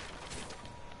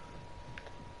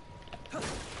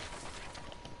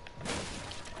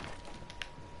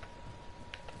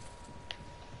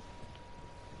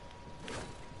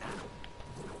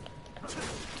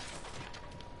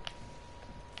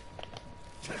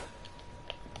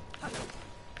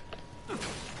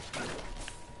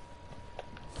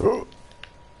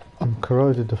 I'm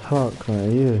corroded the fuck, mate,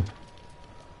 are you?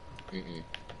 Mm-mm.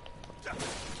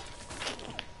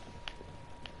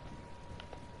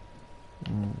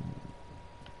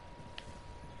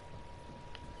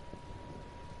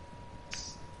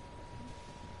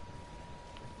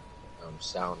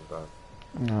 Sound, bro.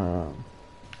 No.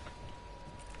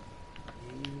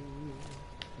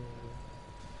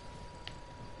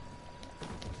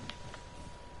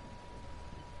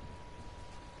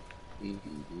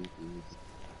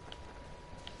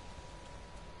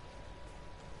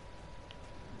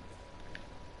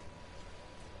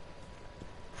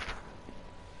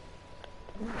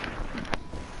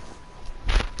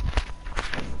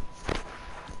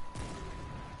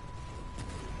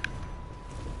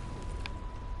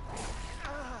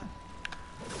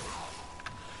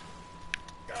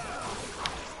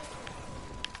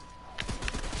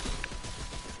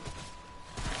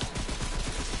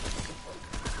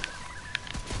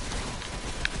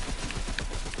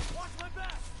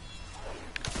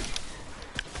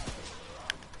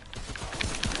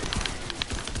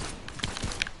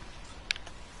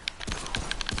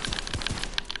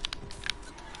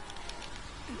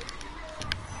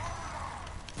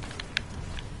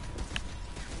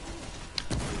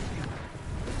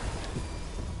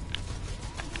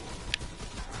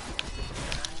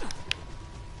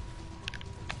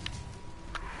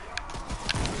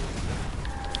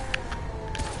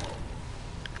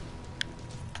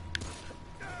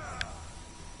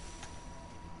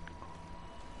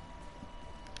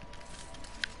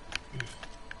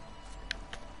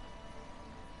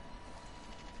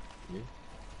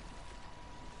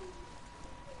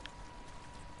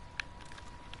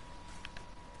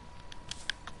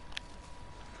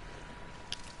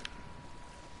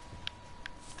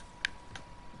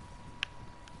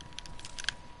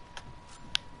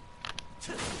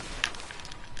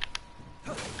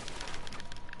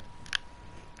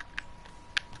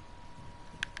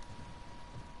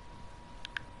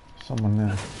 Someone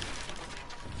there.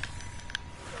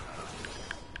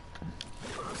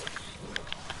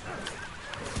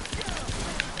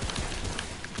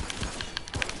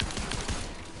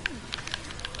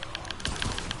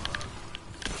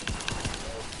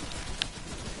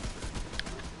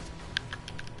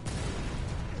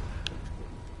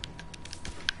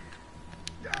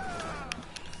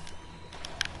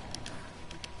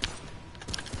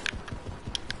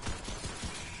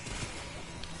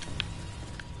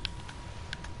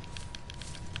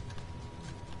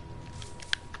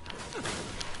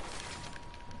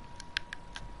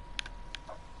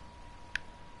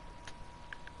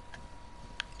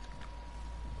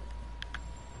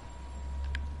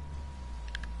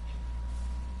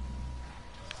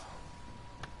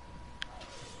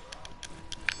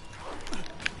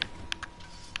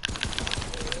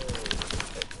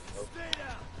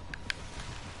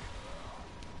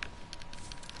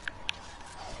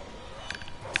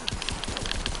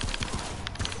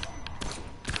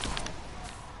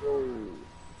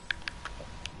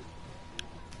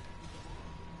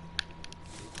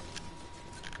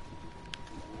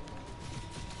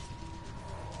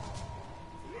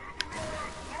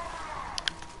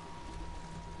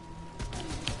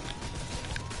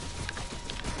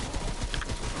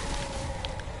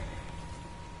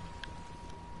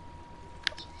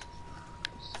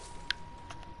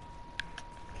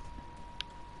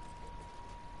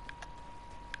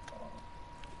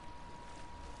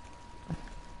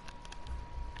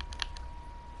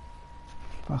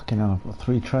 Fucking hell, I've got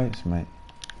 3 traits, mate.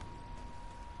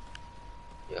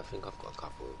 Yeah, I think I've got a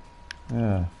couple.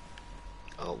 Yeah.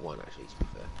 Oh, one actually, to be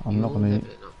fair. I'm not gonna... You're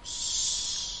leveling up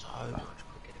so much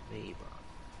quicker than me, bro.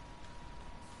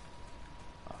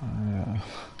 Yeah.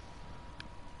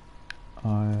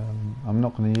 I'm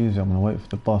not gonna use it, I'm gonna wait for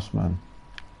the boss, man.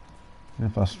 And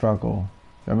if I struggle...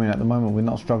 I mean, at the moment we're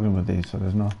not struggling with these, so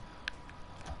there's no...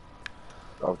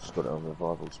 I've just got it on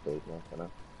revival speed now, can I?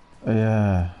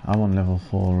 Yeah, I'm on level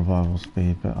 4 revival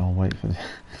speed, but I'll wait for the...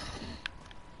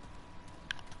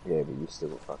 Yeah, but you still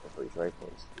got fucking 3 trade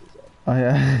points to use that. Oh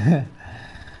yeah.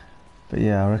 But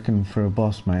yeah, I reckon for a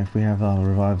boss, mate, if we have our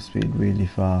revive speed really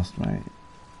fast, mate.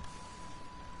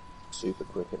 Super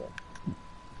quick, innit?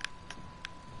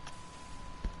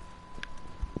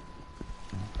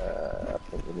 I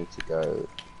think we need to go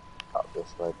up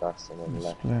this way, Bass, and then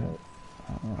left, Split. mate.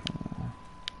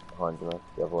 Behind you, mate,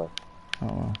 the other way. Oh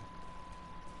well.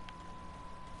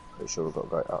 Pretty sure we've got to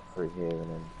go up through here and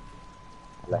then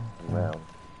left and round.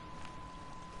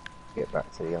 Get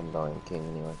back to the Undying King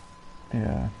anyway.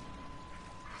 Yeah.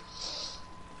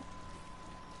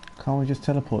 Can't we just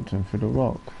teleport to him through the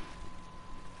rock?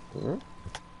 Mm-hmm.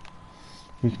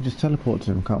 We can just teleport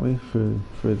to him, can't we? Through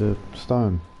the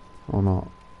stone. Or not?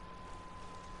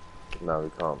 No, we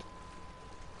can't.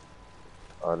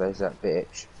 Oh, there's that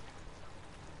bitch.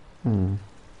 Hmm.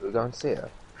 Should we go and see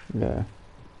her? Yeah.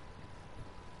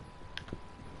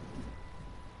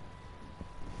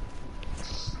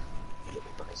 Get the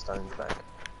fucking stones back.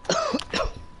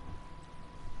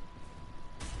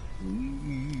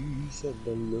 Peace and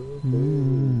the love.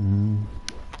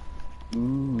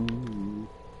 Ooh.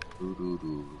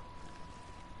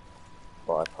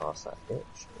 Bypass that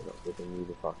bitch. We're not giving you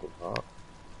the fucking heart.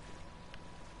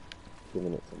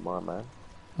 Giving it to my man.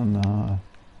 Oh no.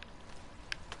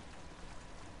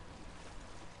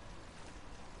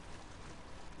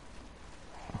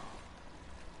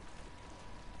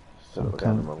 So we're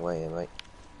going the wrong way here, mate.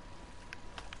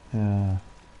 Yeah.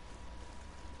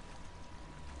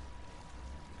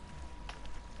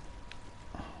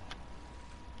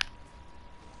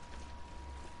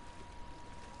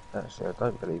 Actually, I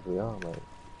don't believe we are, mate.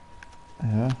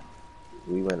 Yeah?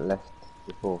 We went left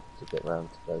before to get round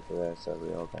to go to there, so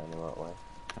we are going the right way.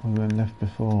 We went left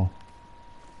before.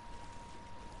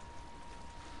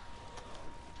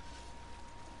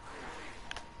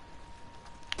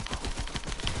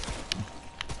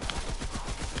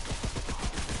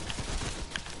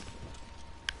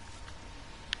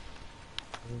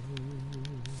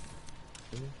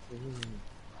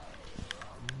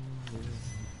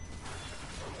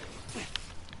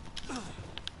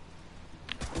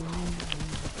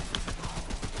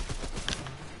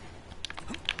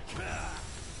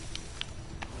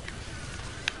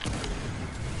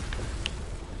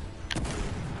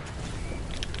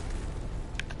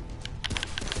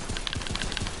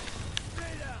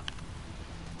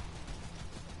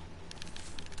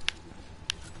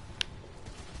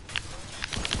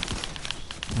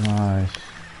 Nice.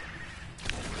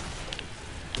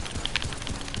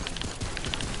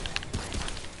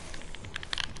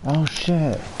 Oh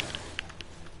shit!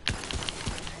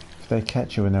 If they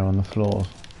catch you when they're on the floor.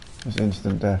 It's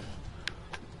instant death.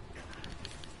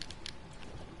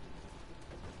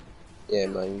 Yeah,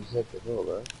 man, you said before,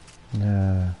 bro.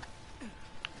 Yeah.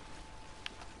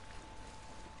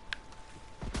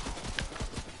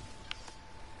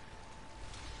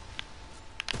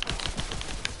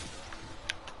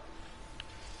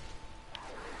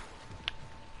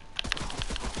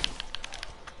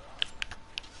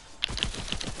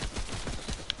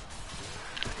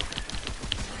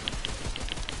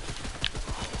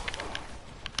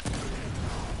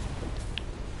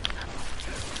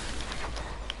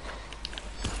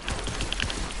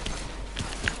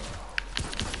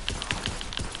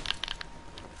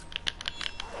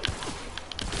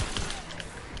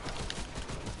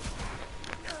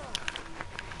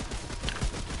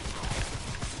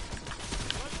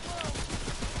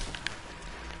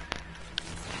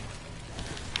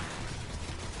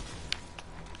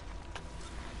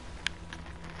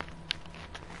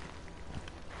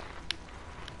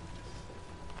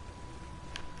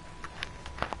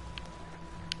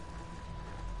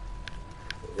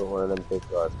 We got one of them big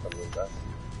guys coming back.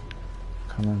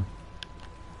 Come on.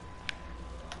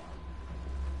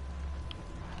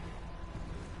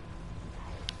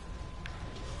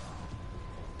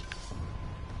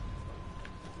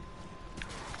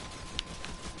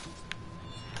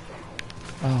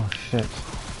 Oh shit.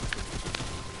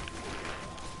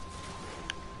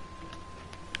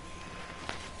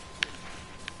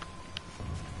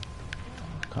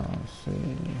 Can't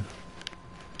see.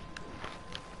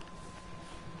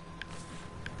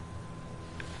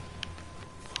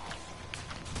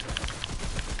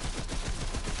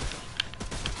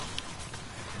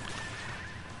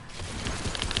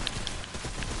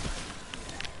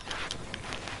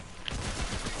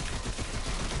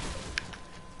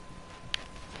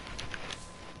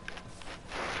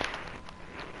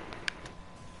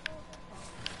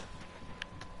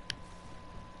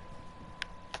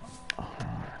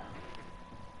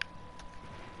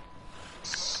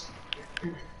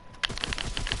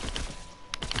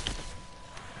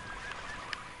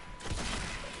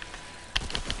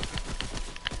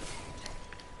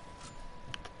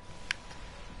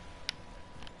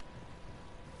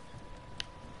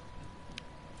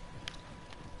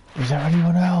 Is there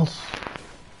anyone else?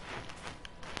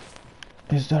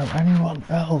 Is there anyone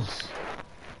else?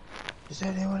 Does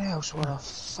anyone else want a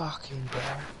fucking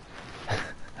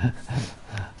bear?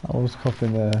 I was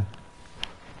copying the...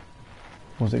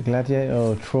 Was it Gladiator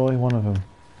or Troy? One of them.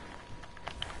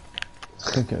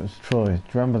 I think it was Troy. Do you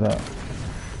remember that?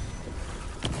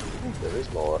 There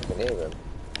is more, I can hear them.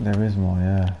 There is more,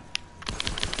 yeah.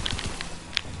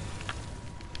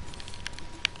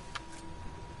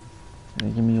 Yeah,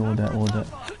 give me all that, all that.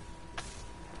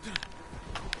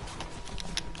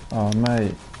 Oh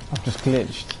mate, I've just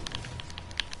glitched.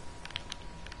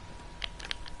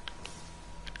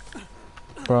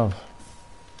 Bruv,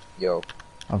 Yo,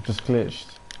 I've just glitched.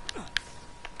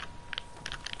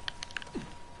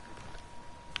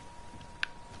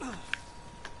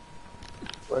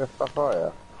 where the fuck are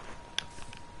you?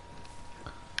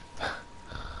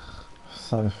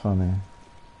 So funny.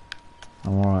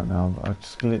 I'm alright now, but I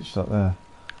just glitched up there.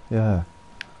 Yeah.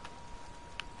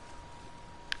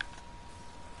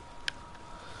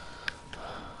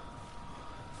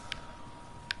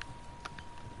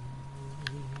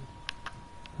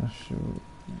 Oh, shoot.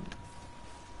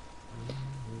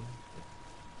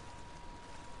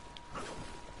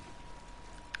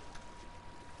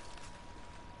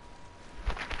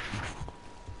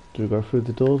 Do we go through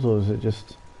the doors or is it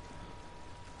just...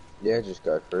 Yeah, just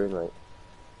go through, mate.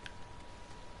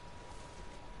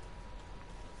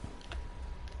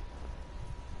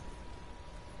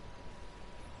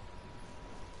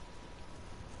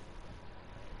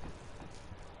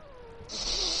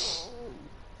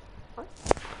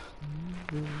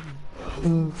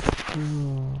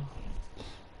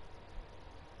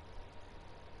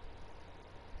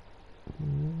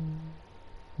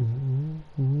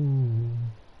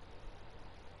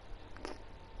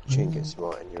 Tune gets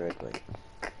smart in your head, mate.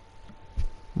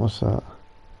 What's that?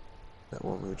 That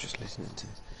one we were just listening to.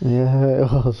 Yeah,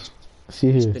 it was. It's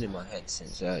Serious. been in my head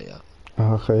since earlier.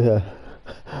 Oh, okay, yeah.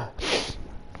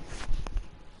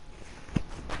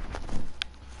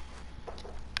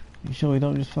 You sure we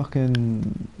don't just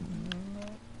fucking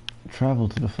travel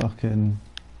to the fucking...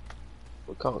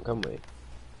 We can't, can we?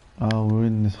 Oh, we're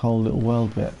in this whole little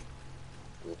world bit.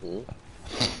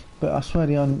 But I swear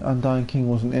the Undying King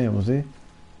wasn't here, was he?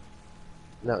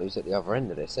 No, he's at the other end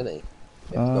of this, isn't he?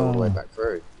 You have to go all the way back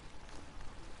through.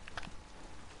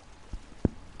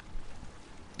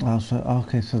 Oh, so,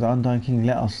 okay, so the Undying King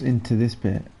let us into this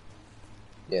bit.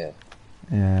 Yeah.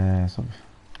 Yeah, so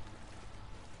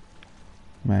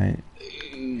Mate,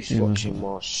 Who's he was... watching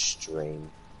my stream?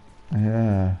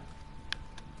 Yeah.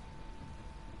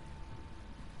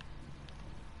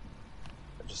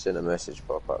 I just seen a message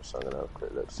pop up, so I'm gonna have a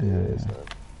quick look, see Yeah, who it is, yeah. man.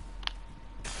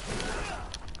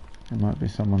 It might be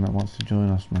someone that wants to join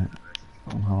us, mate.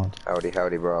 On hard. Howdy,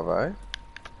 howdy, bravo.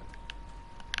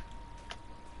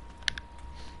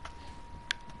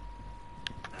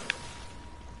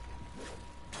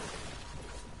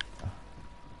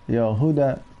 Yo, who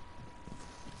that?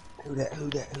 Who that? Do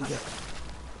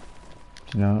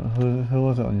you know, who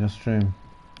was it on your stream?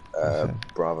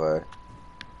 Bravo.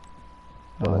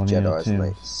 Oh, One of one of your Jedi's teams.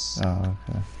 mates. Oh,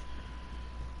 okay.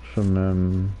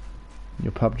 From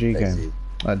your PUBG game? Daisy.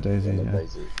 At Daisy, Yeah, yeah.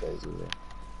 Daisy,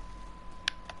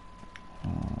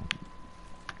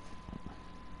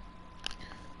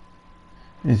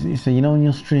 yeah. So you know when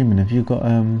you're streaming, have you got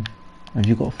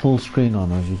full screen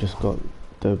on, or have you just got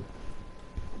the?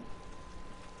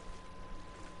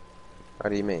 How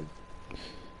do you mean?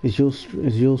 Is your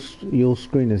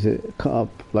screen, is it cut up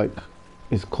like,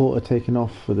 is quarter taken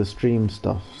off for the stream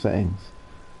stuff settings?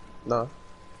 No.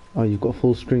 Oh, you've got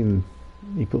full screen.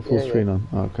 You put full screen yeah. on.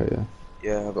 Oh, okay, yeah.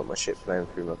 Yeah, I've got my shit playing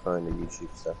through my phone and YouTube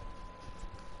stuff.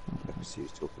 I can see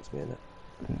who's talking to me in it.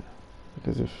 Yeah.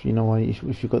 Because if you know why, if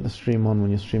you've got the stream on when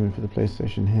you're streaming for the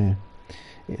PlayStation here,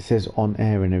 it says on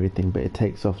air and everything, but it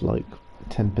takes off like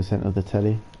 10% of the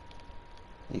telly.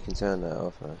 You can turn that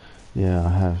off, man. Yeah, I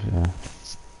have. Yeah.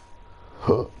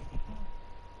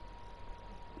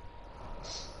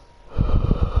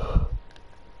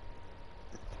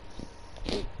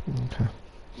 Okay.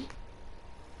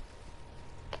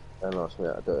 Don't ask me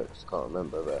how to do it because I can't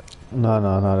remember, but... No,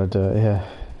 to do it, yeah.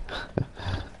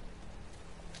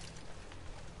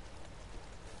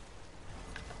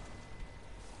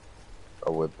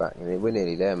 Oh, we're back. We're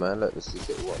nearly there, man. Look, this is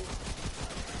it. What?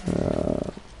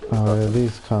 Oh, yeah,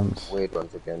 these cunts. Weird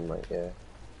ones again, mate, yeah.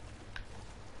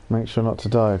 Make sure not to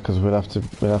die, because we'll have to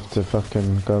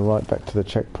fucking go right back to the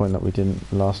checkpoint that we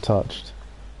didn't last touched.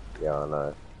 Yeah, I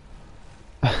know.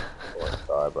 What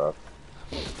die, bro.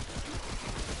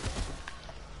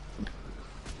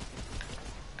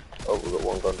 Oh, we've got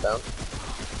one gone down.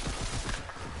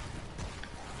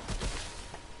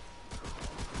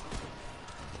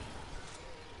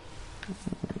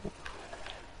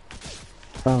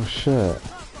 Oh shit.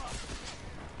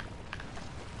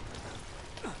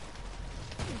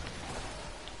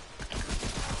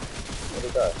 Where'd he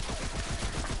go?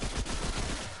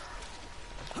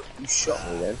 You shot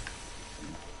me then.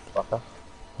 Fucker.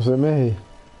 Was it me?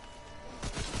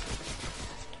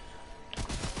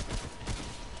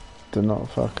 Did not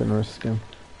fucking risk him.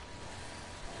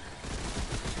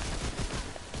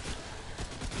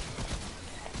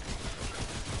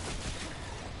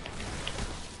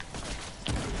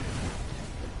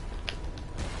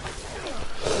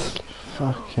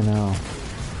 Fucking hell.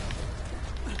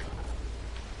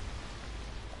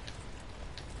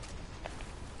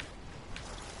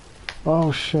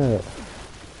 Oh shit.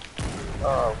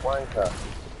 Oh, wanker.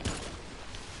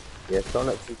 Yeah, try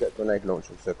not to get grenade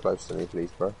launcher so close to me, please,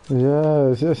 bro. Yeah,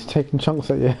 it's just taking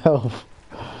chunks at your health.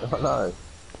 I know.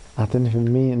 I didn't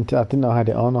even mean to, I didn't know I had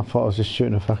it on. I thought I was just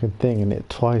shooting a fucking thing and it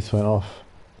twice went off.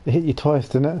 It hit you twice,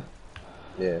 didn't it?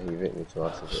 Yeah, you hit me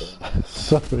twice.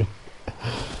 Sorry.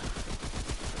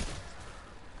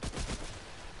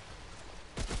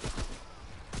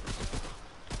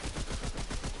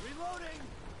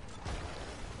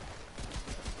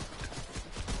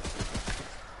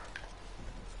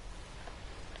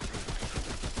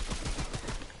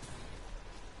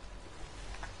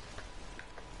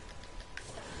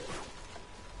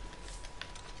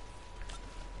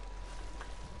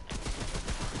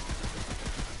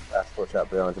 Watch out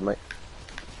behind you, mate.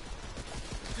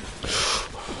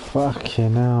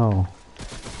 Fucking hell.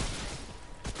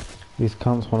 These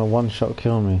cunts want to one-shot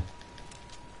kill me.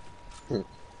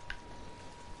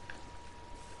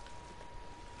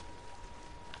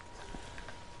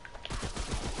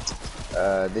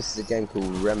 This is a game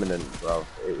called Remnant, bro.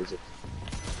 It was a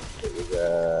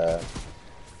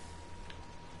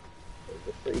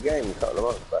free game a couple of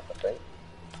months back, I think.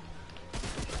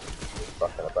 Just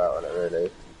fucking about on it, really.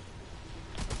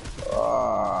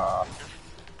 Ah.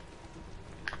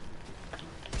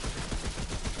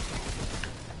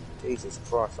 Jesus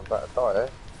Christ, I'm about to die, eh?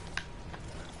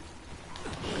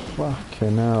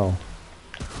 Fucking hell.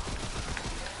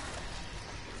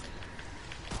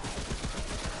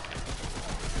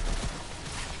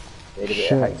 Need a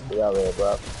bit of HBO here,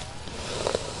 bro.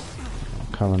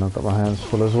 Coming, I've got my hands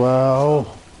full as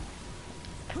well.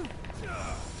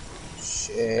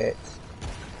 Shit.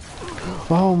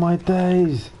 Oh my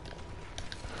days.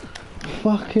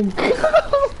 fucking...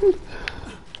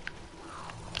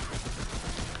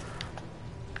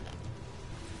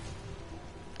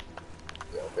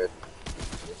 Yeah, good.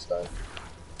 Good stone.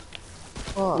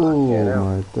 Oh, yeah, Oh now.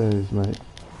 my days, mate.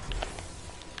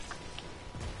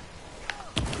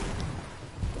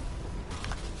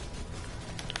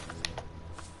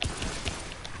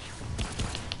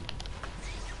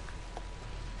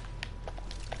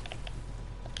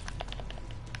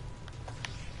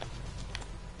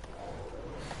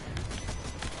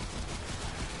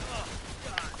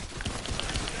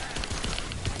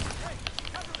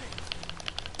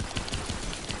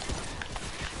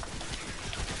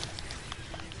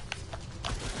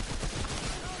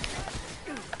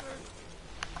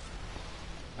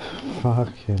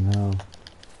 Fucking hell.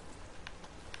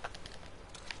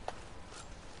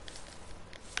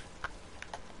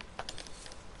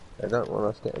 They don't want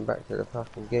us getting back to the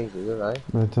fucking geezer, do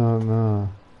they? I don't know.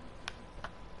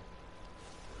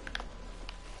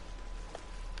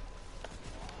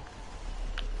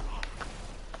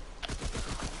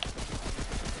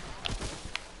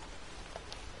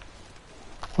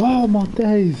 Oh my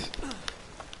days!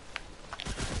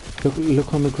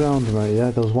 Look on the ground, mate,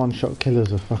 yeah? Those one-shot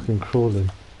killers are fucking crawling.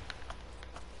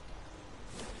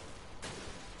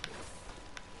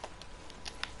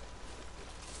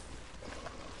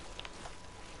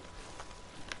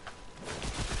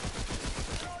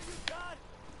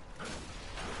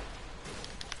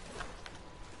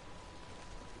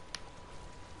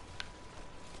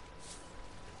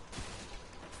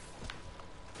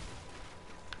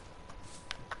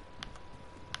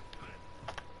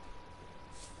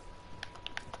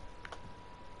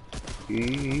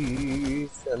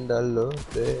 Peace and I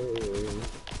love it.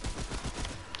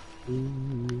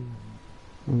 I'm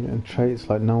getting traits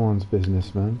like no one's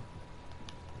business, man.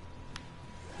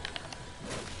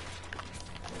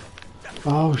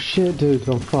 Oh shit, dude,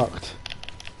 I'm fucked.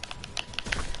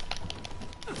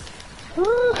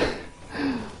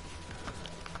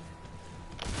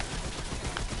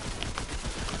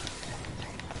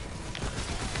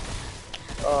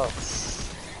 Oh,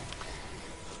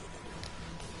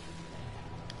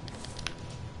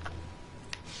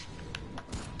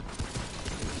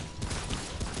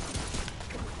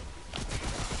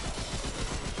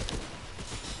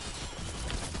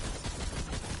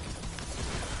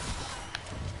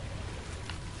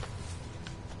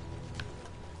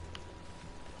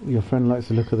 Your friend likes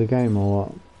to look at the game or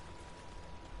what?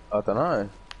 I don't know.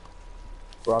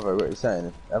 Bravo, what are you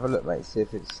saying? Have a look, mate. See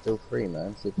if it's still free,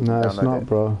 man. See if you can No, it's download not, it.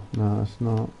 bro. No, it's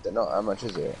not. Is it not? How much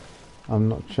is it? I'm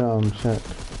not sure, I'm check.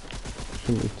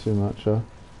 Shouldn't be too much, huh?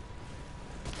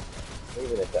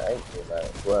 Even if it ain't free, mate,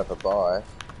 it's worth a buy.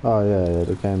 Oh yeah, yeah,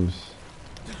 the game's...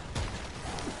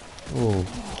 Oh.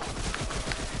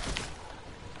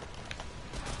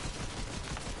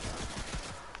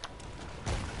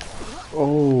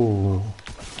 Oh.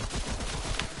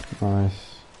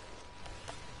 Nice.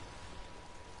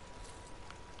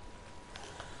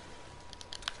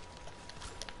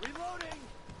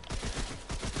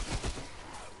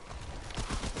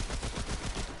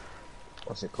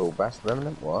 What's it called? Bass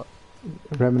Remnant? What?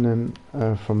 Remnant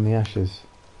from the ashes.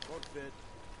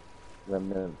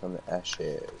 Remnant from the Just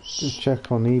ashes.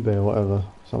 check on eBay or whatever.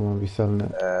 Someone will be selling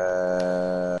it.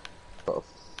 Got a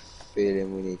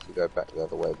feeling we need to go back the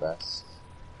other way, Bass.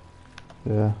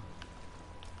 Yeah.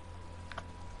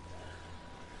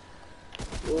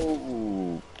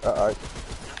 Ooh. Uh-oh.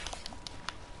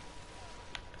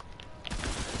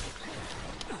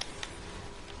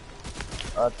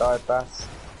 I died, Bass.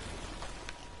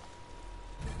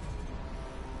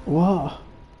 What?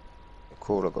 The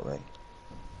crawler got me.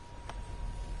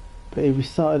 But he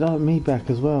restarted out me back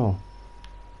as well.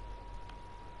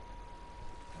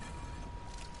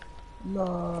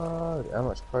 No. How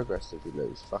much progress did you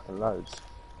lose? Fucking loads.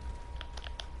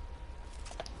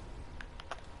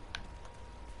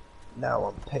 Now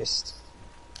I'm pissed.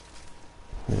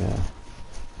 Yeah.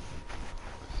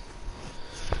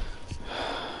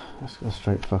 Let's go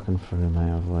straight fucking through,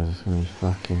 mate, otherwise it's gonna be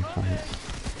fucking cunts.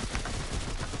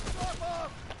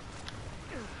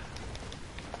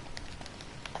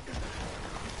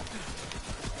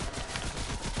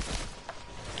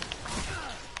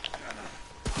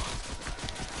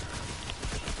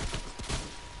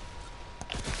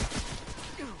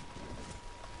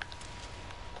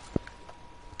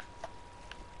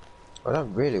 I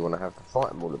don't really want to have to fight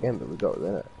them all again, but we got to,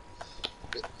 innit?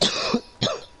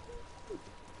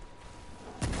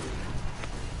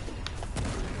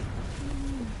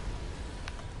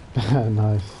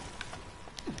 Nice.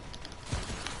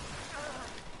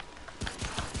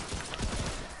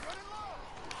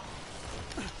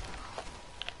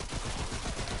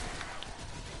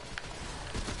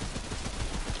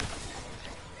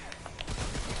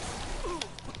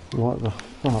 What the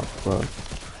fuck, bro?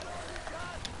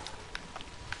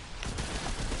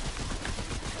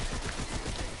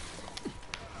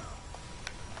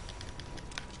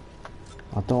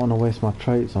 I don't want to waste my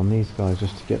traits on these guys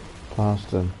just to get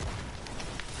past them.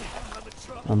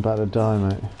 I'm about to die,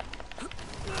 mate.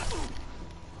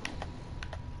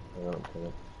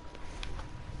 Okay.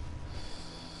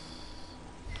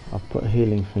 I've put a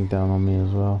healing thing down on me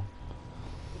as well.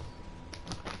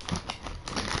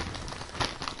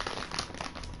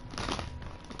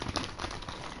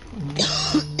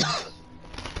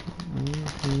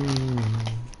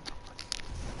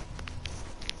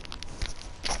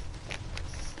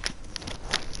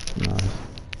 Nice.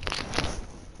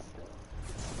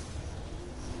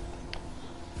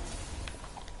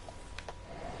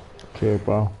 Okay,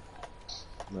 bro.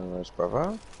 No worries,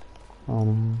 brother.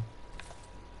 Um.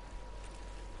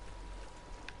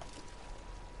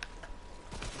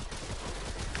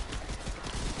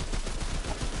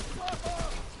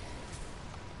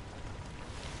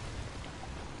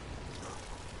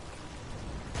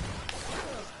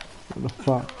 What the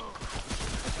fuck?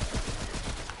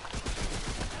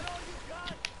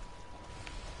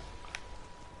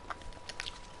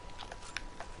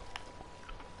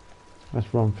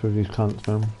 Let's run through these cunts,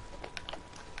 man.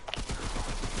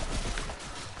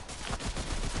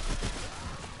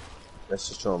 Let's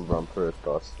just try and run through as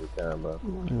fast as we can, bro.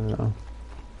 Yeah.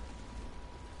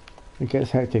 It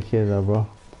gets hectic here though, bro.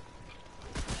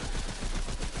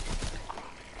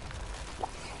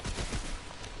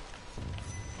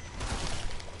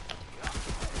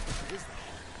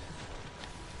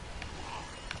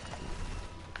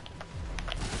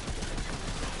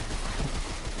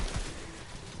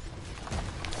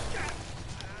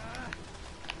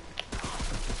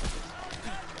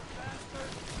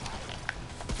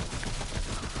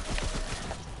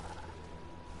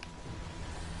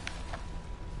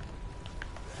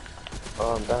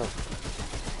 Oh, I'm down.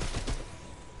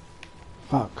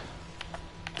 Fuck.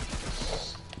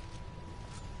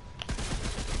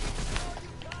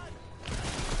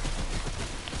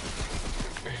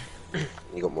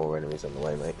 You got more enemies on the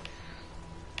way, mate.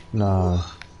 No.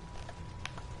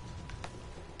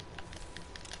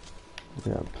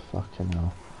 Yep, fucking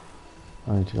hell. I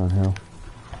need to go on hill.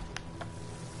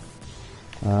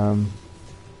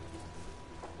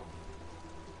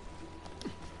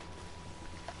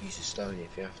 Use a stone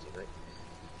if you have to, mate.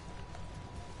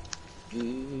 Do,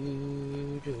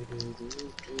 do, do, do, do.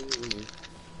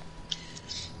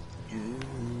 Do,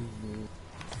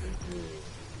 do, do.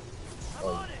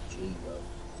 Oh, gee, bro.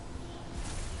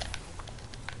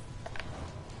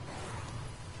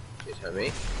 Shit,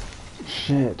 homie.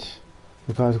 Shit.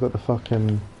 The guy's got the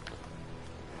fucking...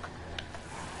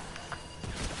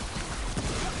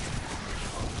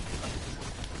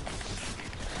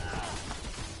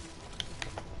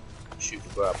 Shoot the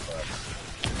grab first.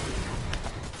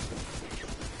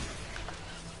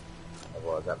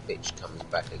 Otherwise that bitch comes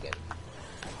back again.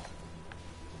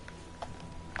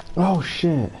 Oh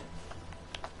shit.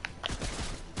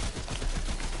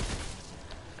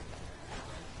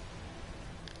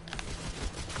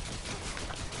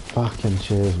 Fucking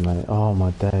cheers, mate. Oh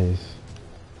my days.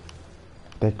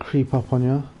 They creep up on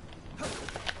you.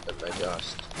 But they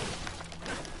just...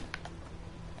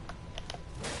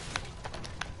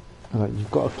 Like,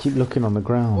 you've got to keep looking on the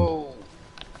ground. Whoa!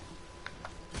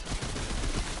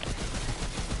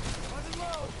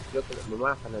 Looking at the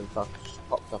map and then stuff just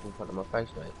popped up in front of my face,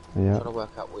 mate. Yeah. Trying to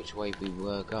work out which way we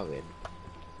were going.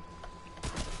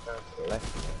 Down to the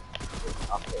left, mate.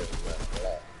 Up here and to the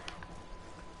left.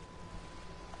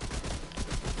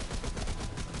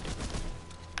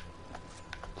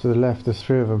 To the left, there's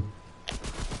three of them.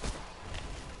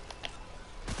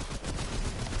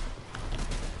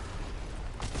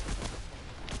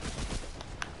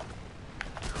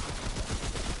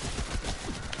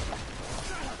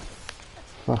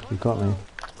 Fuck, you got me.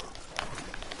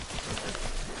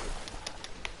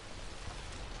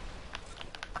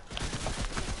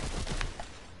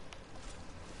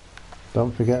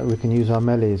 Don't forget we can use our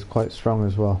melee, it's quite strong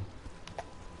as well.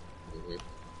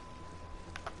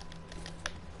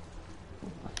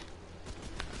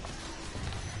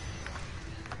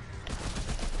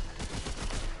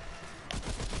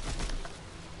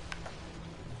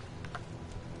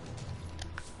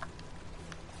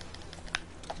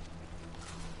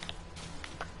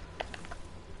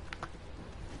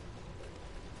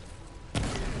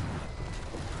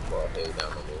 Got a hill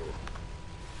down the wall.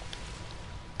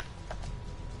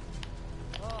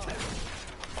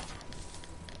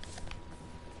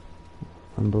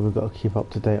 But we've got to keep up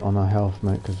to date on our health,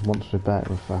 mate, because once we're back,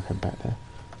 we're fucking back there.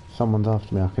 Someone's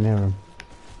after me, I can hear him.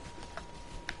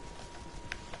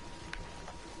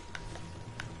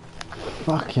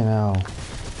 Fucking hell.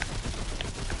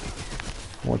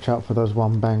 Watch out for those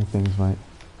one bang things, mate.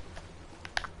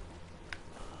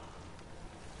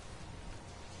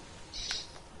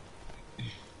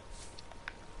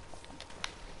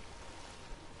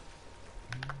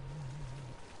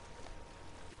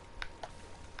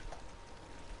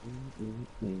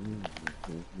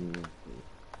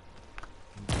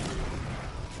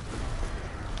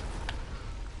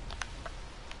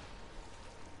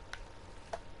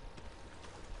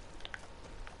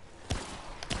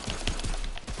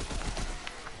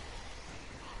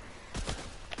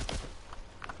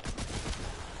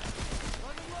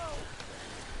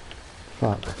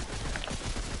 Fuck.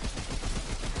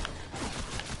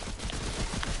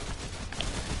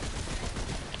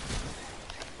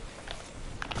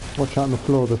 Watch out on the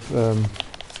floor,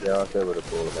 Yeah, I'll go with the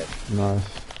ball, mate. Nice.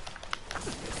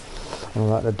 I'm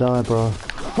about to die, bro.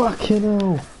 Fucking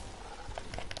hell!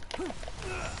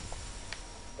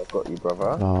 I've got you,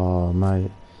 brother. Oh,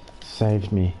 mate.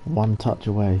 Saved me. One touch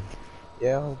away.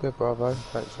 Yeah, I'm good, bravo.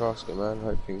 Thanks for asking, man.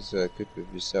 Hope things are good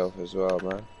with yourself as well,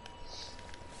 man.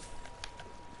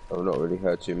 I've not really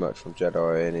heard too much from Jedi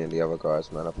or any of the other guys,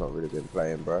 man. I've not really been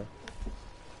playing, bro.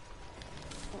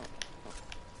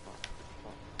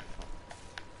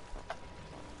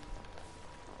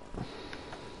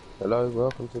 Hello,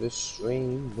 welcome to the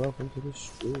stream. Welcome to the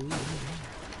stream.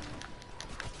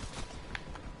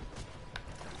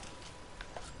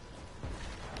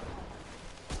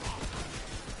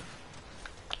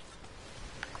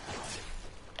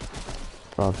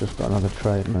 Bro, I've just got another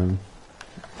trait, man.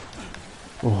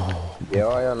 Oh. Yeah,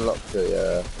 I unlocked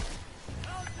a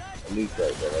new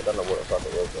trait, but I don't know what the fuck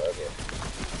it was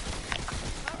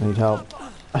earlier. Need help.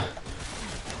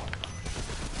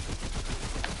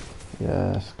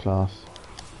 Yes, class.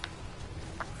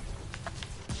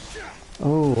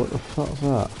 Oh, what the fuck's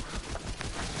that?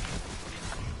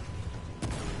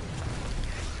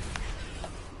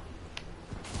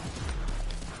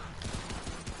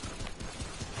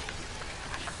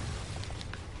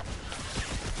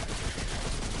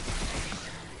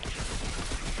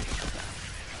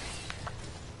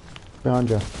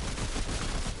 Behind you.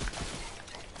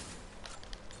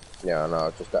 Yeah, I know,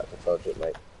 I just had to dodge it,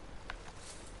 mate.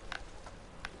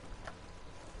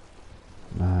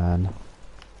 Man.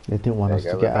 They didn't want us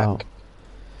to get out.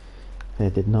 They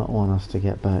did not want us to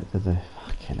get back, did they?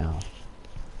 Fucking hell.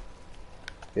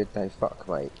 Did they fuck,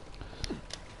 mate?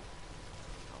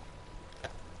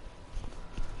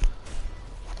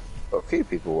 Got a few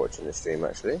people watching the stream,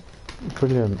 actually.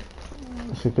 Brilliant.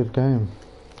 It's a good game.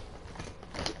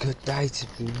 Good day to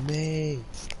be me.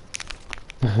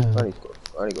 I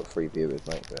only got 3 viewers,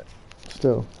 mate, but...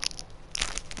 Still.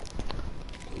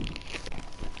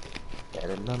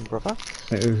 Better than none, brother.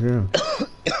 It is, yeah.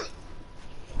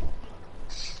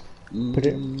 Put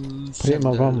it in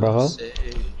my bum, brother.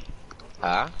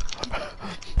 Huh?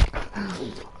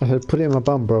 I said, put it in my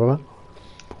bum, brother.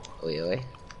 Oi, oi.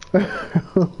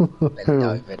 Bend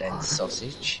over then,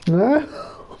 sausage. No?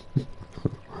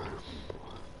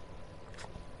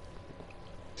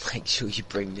 Make sure you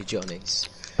bring the Johnnies.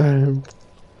 I'm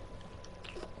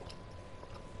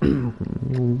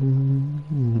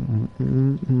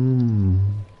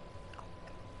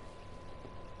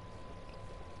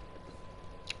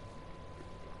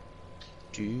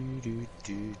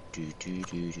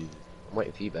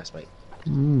waiting for you, best mate.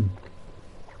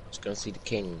 Just gonna see the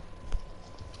king.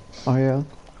 Oh yeah?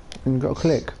 And you got a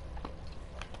click?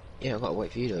 Yeah, I've got to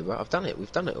wait for you though, bro. I've done it.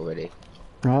 We've done it already.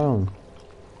 Oh.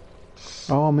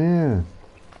 Oh man.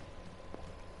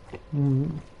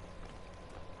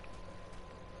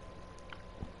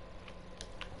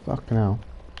 Fucking hell.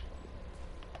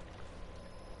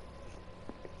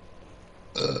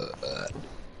 The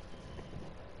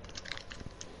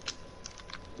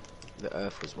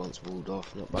earth was once walled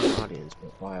off not by guardians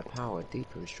but by a power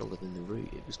deeper and stronger than the root.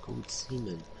 It was called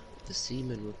semen. The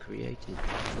semen were created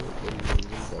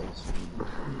before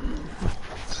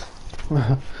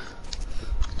windows.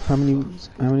 How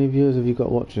many viewers have you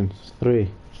got watching?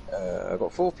 3. I've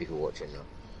got 4 people watching now.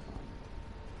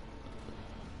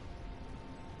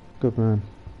 Good man.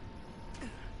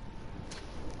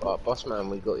 Right, boss man,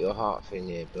 we got your heart thing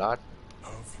here, blood.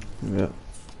 Yeah.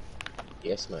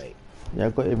 Yes, mate. Yeah,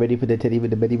 I've got it ready for the teddy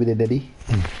with the beddy with the daddy.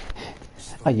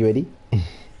 Are you ready?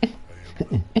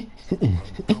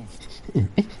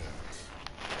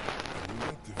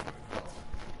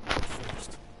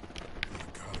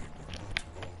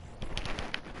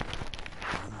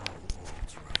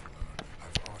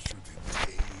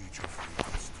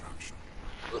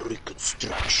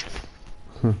 Reconstruction.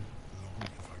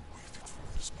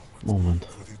 Moment.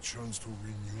 For the chance to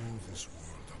renew this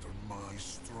world under my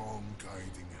strong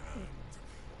guiding hand.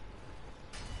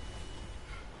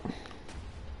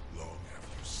 Long have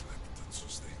you slept and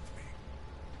sustained me.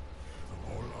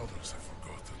 Though all others have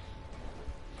forgotten,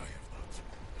 I have not.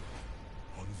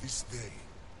 On this day,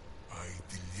 I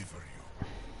deliver you.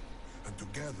 And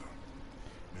together,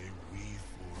 may we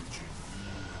forge a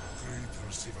new,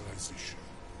 greater civilization.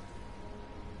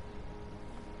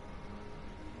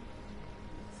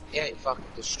 He ain't fucking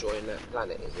destroying that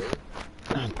planet, is he?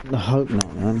 I hope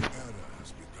not, man. Era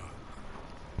has begun.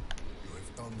 You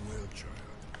have done well,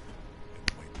 child.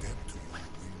 And my debt to you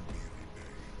will be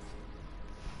repaid.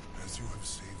 As you have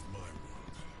saved my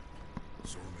world,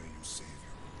 so may you save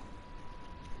your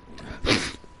own. May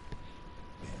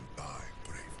you die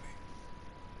bravely.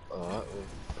 Alright,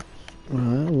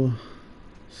 Right, well,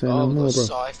 say oh, no we've got more, a bro.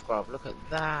 scythe, bruv. Look at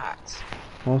that.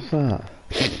 What's that?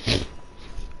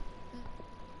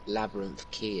 Labyrinth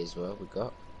key as well, we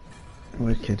got.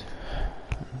 Wicked.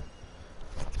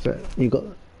 So you got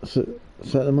so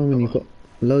at the moment you've got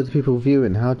loads of people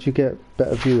viewing. How do you get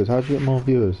better viewers? How do you get more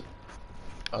viewers?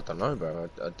 I don't know, bro.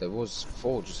 There was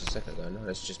 4 just a second ago. No,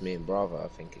 it's just me and Bravo, I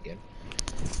think, again.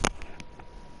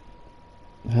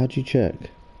 How do you check?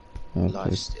 Okay.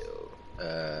 Lifesteal.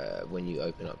 When you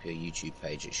open up your YouTube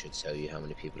page, it should tell you how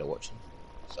many people are watching.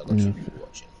 So I've got 2 people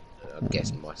watching. I'm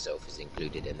guessing myself is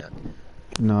included in that.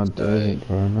 No, there isn't,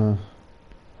 bro. No.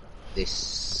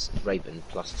 This Raven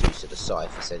 +2, so the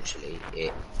scythe, essentially,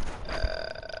 it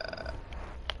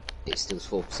steals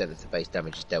 4% of the base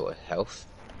damage dealt with health.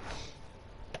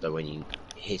 So when you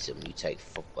hit them, you take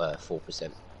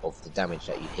 4% of the damage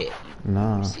that you hit. You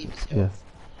receive as health.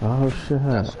 Yeah. Oh shit.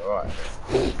 That's alright.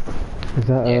 Is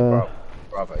that yeah,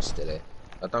 Bravo's still here.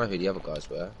 I don't know who the other guys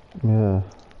were. Yeah.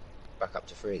 Back up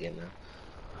to 3 again now.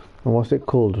 And what's it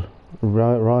called?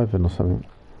 Riven or something?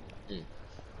 The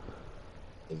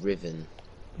Riven.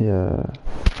 Yeah.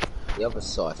 The other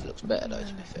scythe looks better though,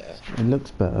 to be fair. It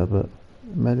looks better, but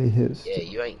melee hits. Yeah,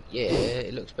 you ain't. Yeah,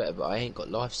 it looks better, but I ain't got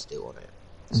lifesteal on it,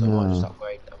 so I might just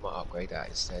upgrade. I might upgrade that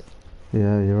instead.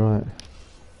 Yeah, you're right.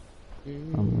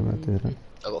 I'm gonna do that.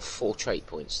 I got 4 trait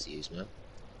points to use, man.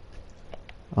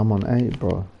 I'm on 8,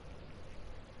 bro.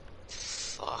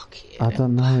 Fuck yeah. I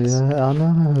don't know. Yeah, I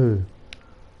know.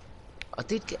 I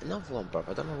did get another one, bro.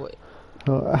 I don't know what.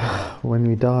 When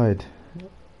we died,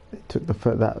 it took the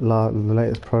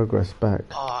latest progress back.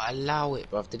 Oh, allow it,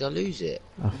 bruv. Did I lose it?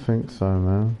 I think so,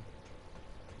 man.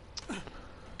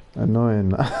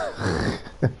 Annoying. How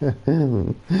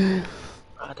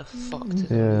the fuck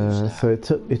did I lose that? So it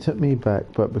took me back,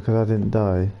 but because I didn't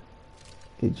die,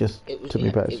 it just took me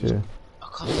back to you. I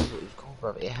can't remember what it was called,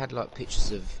 bruv. It had like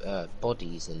pictures of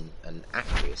bodies and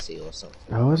accuracy or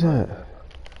something. Oh, was it?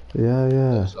 Yeah,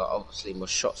 yeah. It was like, obviously my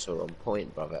shots were on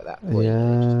point, bruv, at that point.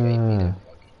 Yeah. It just gave me that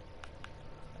fucking...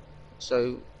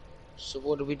 So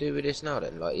what do we do with this now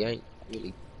then? Like, you ain't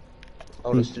really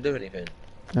told us to do anything.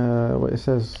 What it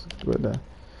says right there.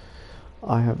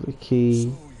 I have the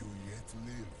key.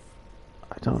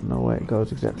 I don't know where it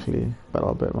goes exactly, but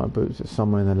I'll bet my boots it's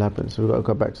somewhere in the labyrinth. So we've got to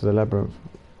go back to the labyrinth.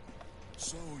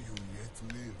 So you yet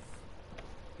live.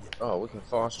 Oh, we can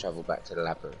fast travel back to the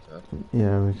labyrinth, huh?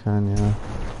 Yeah, we can, yeah.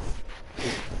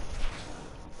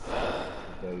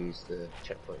 Go use the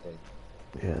checkpoint then.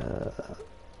 Yeah.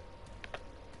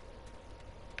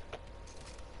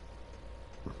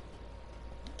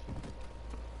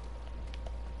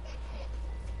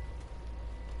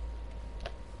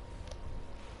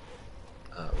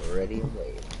 We're ready and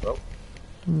waiting, bro.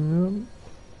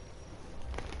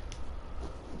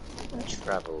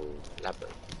 Travel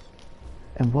labyrinth.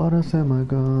 And what else am I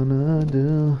gonna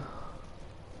do?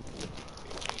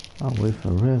 I'll wait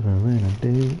forever in a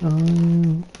day on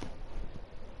you.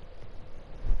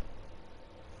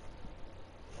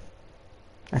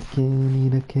 I can't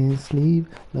eat, I can't sleep.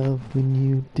 Loving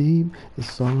you deep,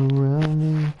 it's all around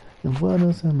me. And what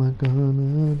else am I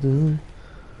gonna do?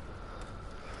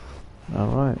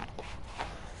 Alright.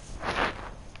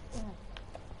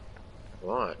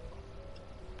 Right.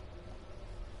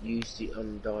 Use the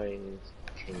Undying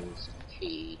King's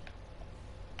key.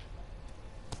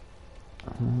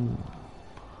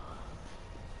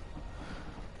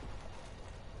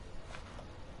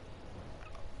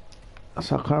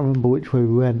 So I can't remember which way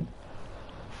we went.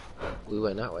 We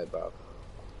went that way, bro.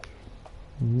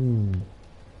 We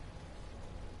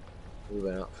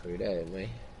went up through there, didn't we?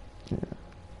 Yeah.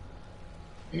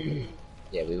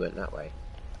 Yeah, we went that way.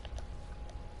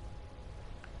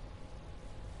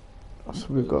 So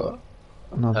we've got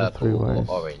another purple 3 ways.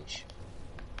 or orange.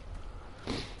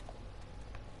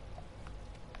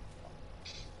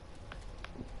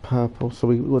 Purple. So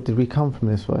what did we come from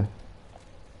this way?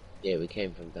 Yeah, we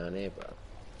came from down here, bro.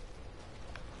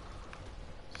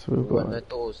 So we've There weren't got. no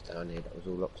doors down here that was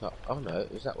all locked up. Oh no,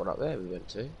 it was that one up there we went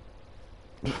to.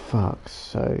 Fuck's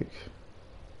sake.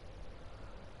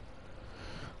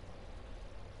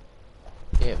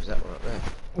 Yeah, it was that one up there.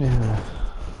 Yeah.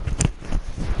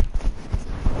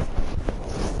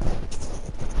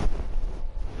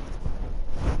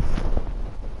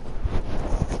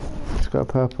 It's got a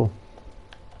purple.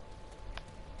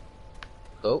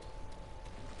 Cool.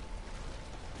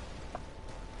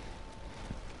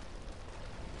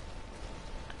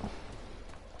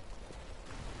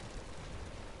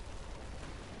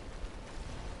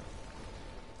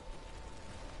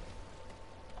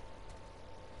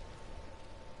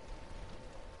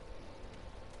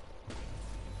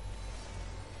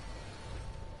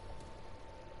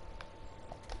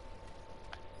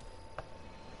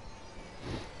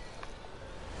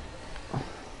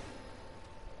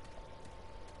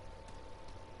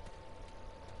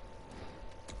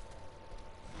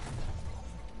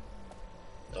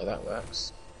 Oh, that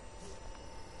works.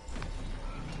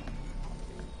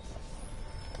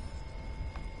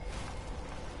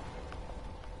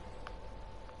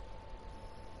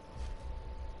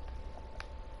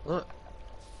 What?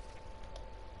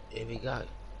 Here we go.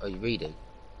 Are you reading?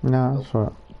 No, that's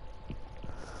alright.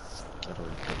 I don't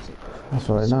want to fix it. That's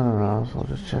alright. No. I'll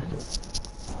just check it.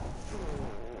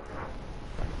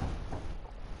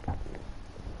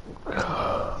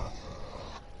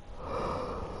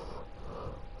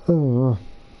 Oh.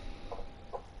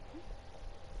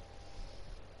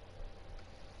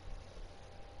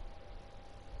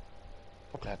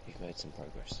 I'm glad we've made some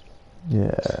progress.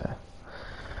 Yeah.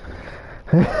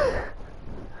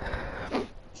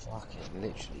 Fucking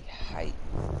literally hate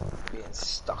being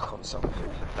stuck on something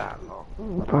for that long.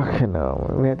 Fucking hell.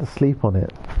 We had to sleep on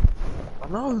it. I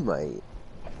know, mate.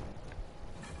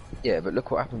 Yeah, but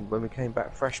look what happened when we came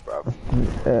back fresh, bruv.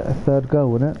 A third go,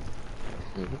 wasn't it?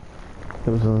 Mm-hmm. It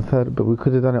was on the third, but we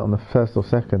could have done it on the first or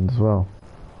second as well.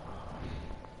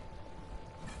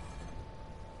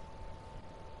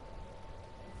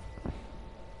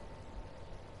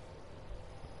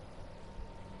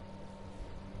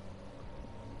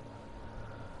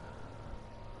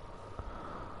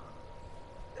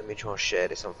 Let me try and share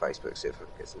this on Facebook, see if I can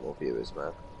get some more viewers,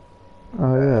 man.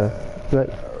 Oh yeah.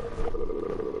 Like,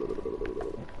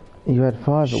 you had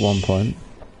 5 at one point.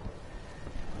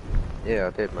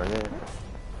 Yeah, I did, man, yeah.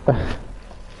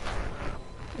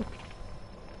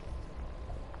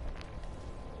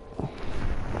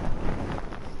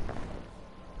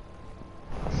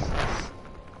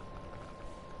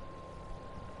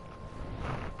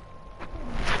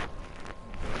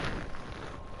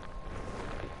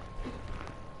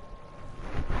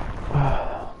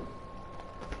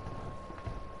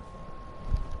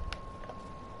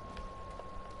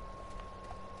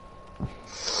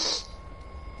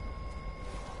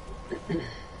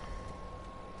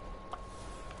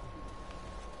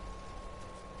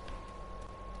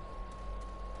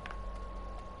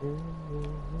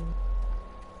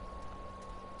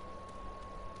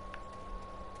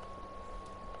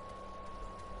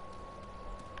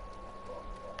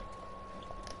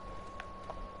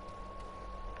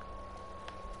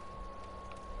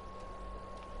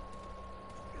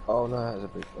 Oh no, that's a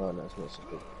big. Oh no, it's not so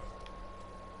big.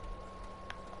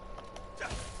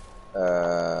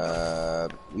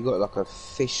 You got like a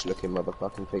fish-looking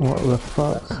motherfucking thing. What the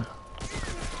fuck?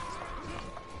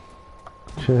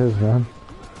 Cheers, man.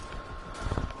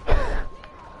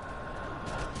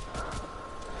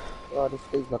 Oh, this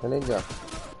thing's like a ninja.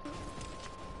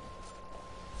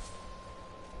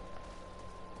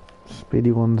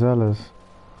 Speedy Gonzalez.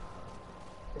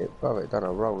 It done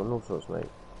a roll and all sorts, mate.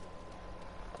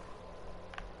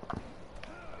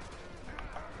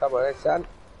 Come on, then, son.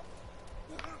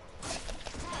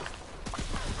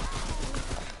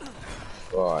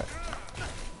 Right.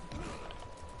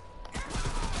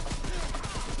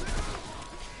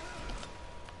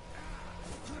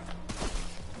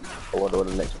 I wonder what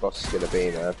the next boss is going to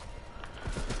be, man.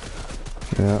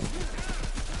 Yeah.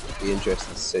 Be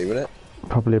interesting to see, wouldn't it?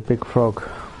 Probably a big frog.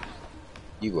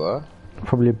 You were?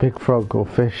 Probably a big frog or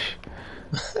fish.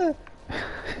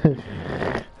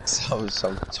 Some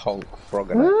tonk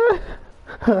frog in it.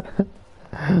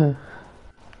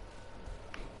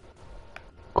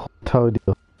 Toad.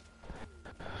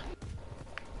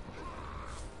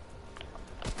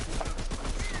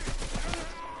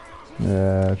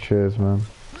 Yeah, cheers, man.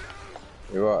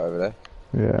 You're right over there.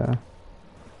 Yeah.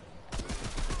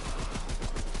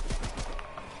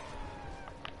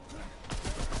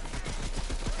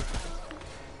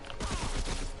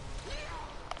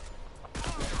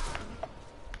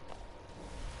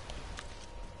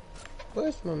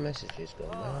 Where's my messages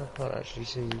gone now? I can't actually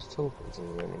see who's talking to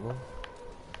me anymore.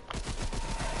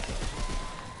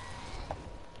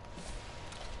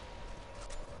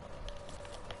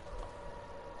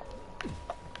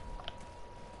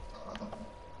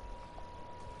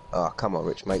 Oh, come on,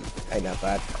 Rich, mate. Ain't that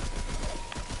bad.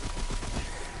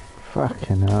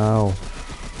 Fucking hell.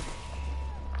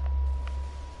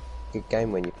 Good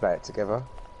game when you play it together.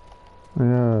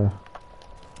 Yeah.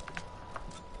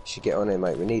 Should get on it,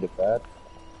 mate. We need a bird.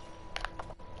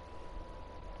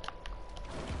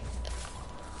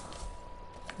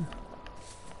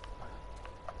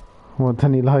 Well,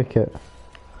 didn't he like it?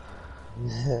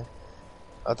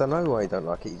 I don't know why he don't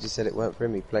like it. He just said it weren't for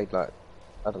him. He played like,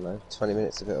 I don't know, 20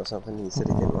 minutes of it or something. And he said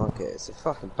he didn't like it. It's a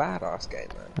fucking badass game,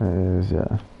 man. It is,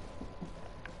 yeah.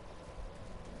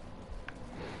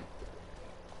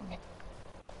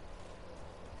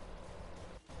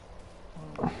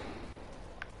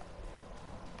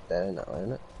 There ain't that way,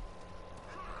 isn't it?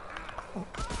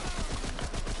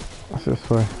 What's this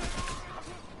way?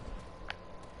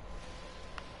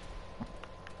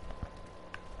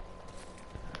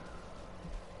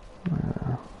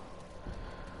 Yeah.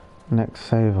 Next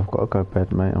save, I've got to go to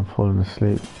bed, mate. I'm falling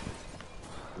asleep.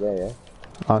 Yeah.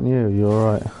 Aren't you? You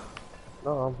alright?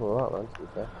 No, I'm alright, man, to be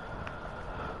fair.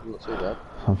 Not too bad.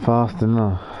 I'm fasting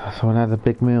now. So I had a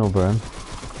big meal, bro.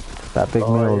 That big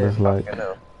meal is like...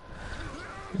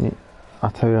 Yeah,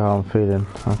 I'll tell you how I'm feeling.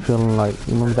 I'm feeling like...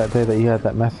 You remember that day that you had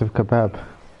that massive kebab?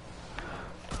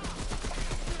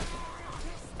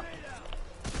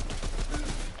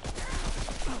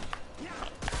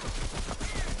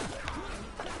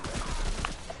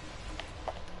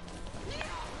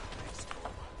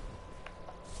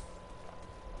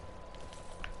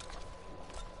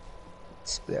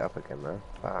 Split up again, man.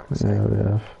 Fuck. Yeah, we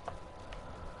have.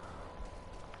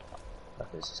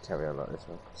 Let's just carry on like this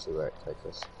one. See where it takes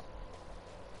us.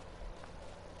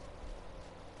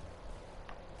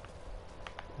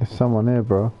 There's someone here,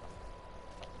 bro.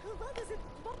 What does it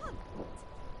want?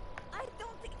 I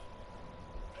don't think...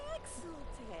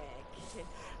 Pixeltech.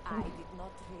 I did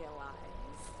not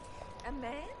realize. A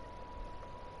man?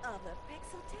 Other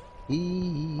Pixeltech?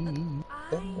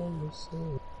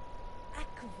 I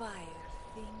acquire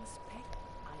things, Peck.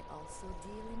 I also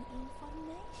deal in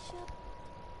information.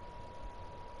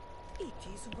 It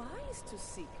is wise to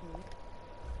seek me.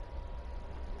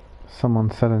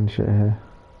 Someone's selling shit here.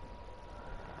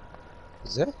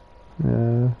 Is it?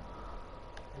 Yeah.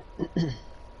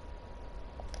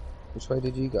 Which way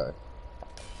did you go?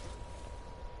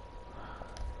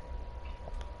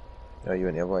 Oh, you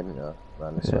went the other way, didn't you?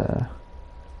 Around this way. Yeah.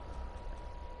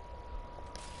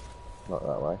 Not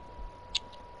that way.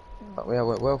 Oh, yeah, I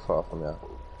went well far from there.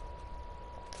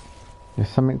 There's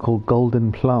something called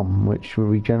Golden Plum, which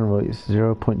regenerates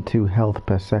 0.2 health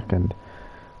per second.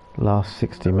 Lasts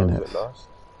 60 How long does minutes. it last?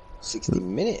 60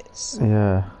 minutes?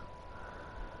 Yeah.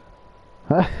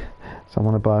 So I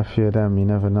want to buy a few of them, you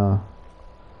never know.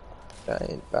 That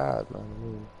ain't bad,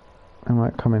 man. They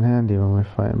might come in handy when we're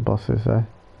fighting bosses, eh?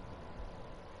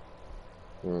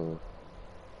 Hmm.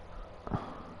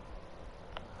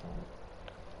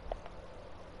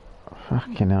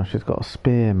 Fucking hell, she's got a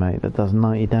spear, mate, that does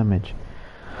 90 damage.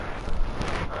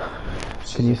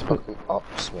 She's a fucking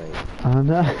ops, mate. I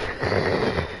know.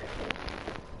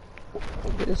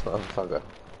 Look at this motherfucker.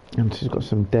 And she's got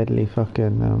some deadly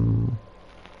fucking,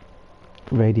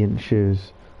 radiant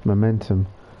shoes. Momentum.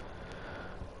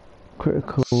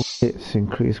 Critical hits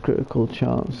increase critical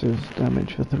chances.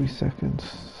 Damage for 3 seconds.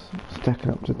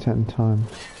 Stacking up to 10 times.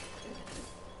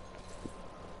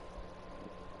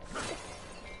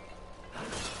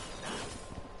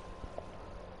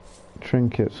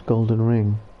 Trinkets, golden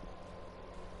ring.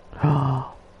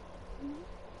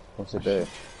 What's it do?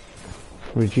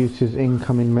 Reduces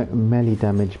incoming melee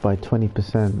damage by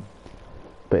 20%.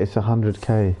 But it's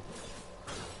 100k.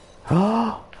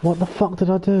 What the fuck did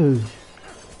I do?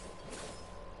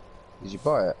 Did you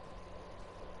buy it?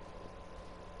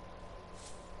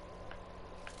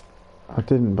 I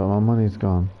didn't, but my money's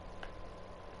gone.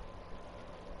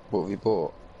 What have you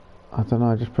bought? I don't know,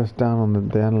 I just pressed down on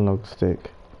the analog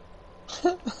stick.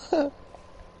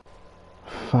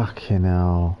 Fucking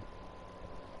hell.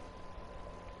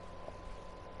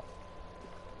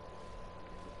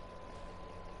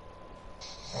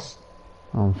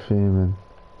 I'm fuming.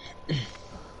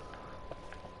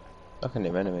 Look at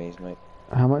them enemies, mate.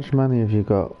 How much money have you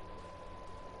got?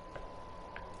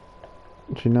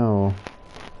 Do you know?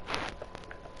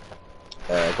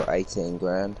 I got 18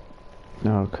 grand.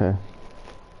 Oh, okay.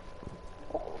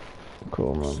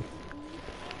 Cool, man.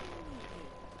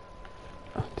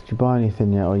 Did you buy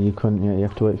anything yet, or you couldn't yet? You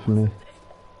have to wait for me.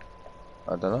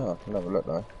 I don't know. I can have a look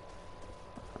though.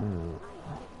 I have many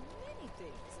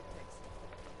things to text.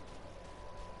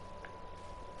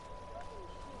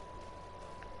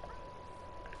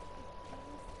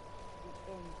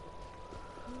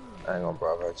 Hang on,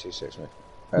 bravo. 2 6 mate.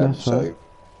 That's So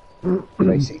right.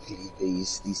 basically,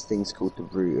 these things called the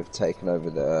root have taken over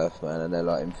the Earth, man, and they're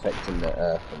like infecting the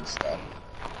Earth and stuff.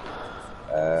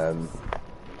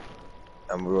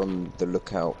 And we're on the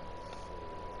lookout.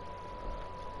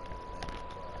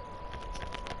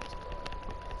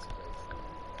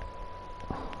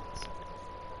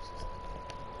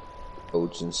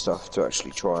 Builds and stuff to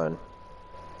actually try and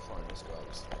find this guy.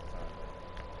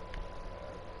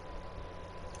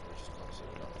 Which is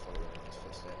constantly not following in his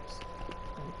footsteps.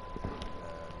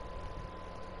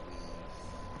 We've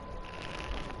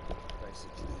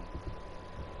basically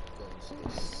gone to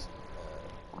this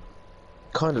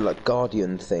kind of like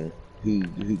guardian thing who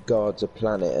guards a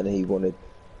planet, and he wanted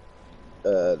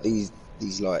these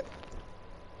like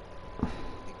big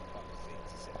bug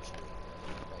things essentially,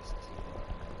 basically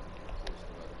like causing a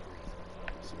load of grief and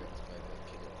whatnot. So we had to go there and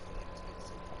kill it for him to get this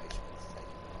information and to take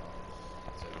it apart.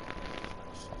 So we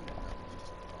managed to do that. That was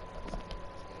just part of that thing.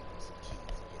 He gave us a key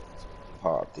to get into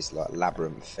part of this like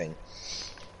labyrinth thing.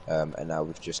 And now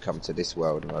we've just come to this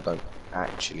world, and I don't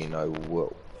actually know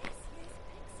what.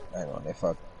 Hang on,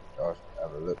 I'll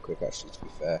have a look quick actually, to be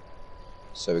fair.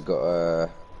 So we've got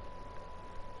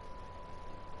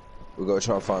to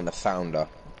try and find the founder.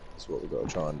 That's what we've got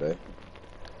to try and do.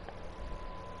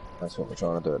 That's what we're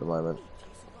trying to do at the moment.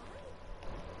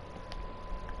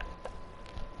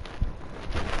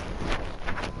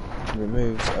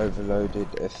 Removes overloaded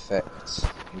effects.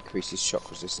 Increases shock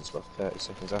resistance by 30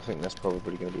 seconds. I think that's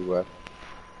probably going to be worth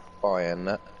buying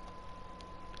that.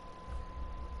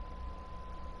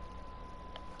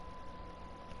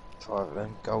 Five of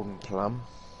them. Golden plum.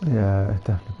 Yeah,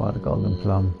 definitely buy the golden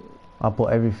plum. I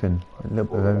bought everything, a little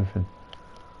bit of everything.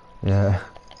 Yeah.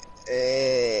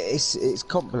 It's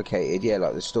complicated, yeah,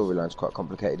 like the storyline's quite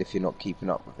complicated if you're not keeping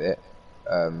up with it.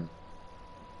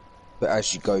 But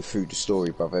as you go through the story,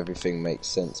 bruv, everything makes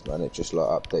sense, man. It just like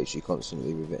updates you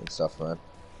constantly with it and stuff, man.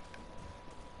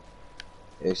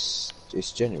 It's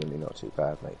genuinely not too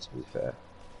bad, mate, to be fair.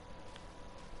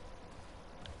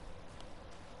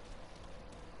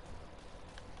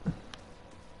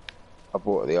 I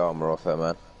bought the armour off her,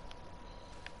 man.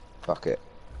 Fuck it.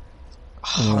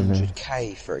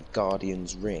 100k for a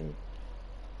Guardian's ring.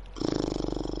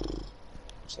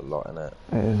 It's a lot, innit?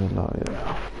 It is a lot,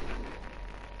 yeah.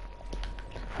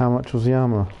 How much was the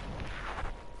armour?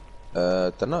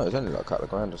 Don't know, it's only like a couple of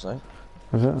grand or something.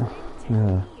 Is it?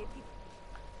 Yeah.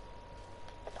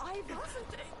 I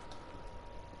wasn't.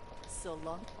 So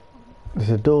long. There's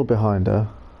a door behind her.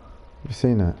 Have you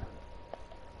seen it?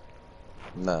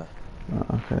 Nah. Oh,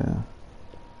 okay, yeah.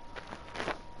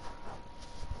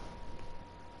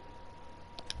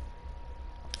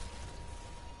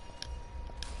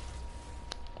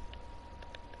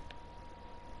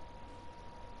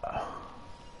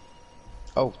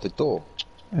 Oh, the door.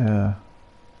 Yeah.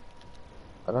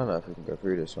 I don't know if we can go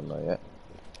through this one though yet.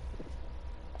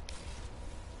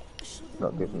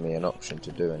 Not giving me an option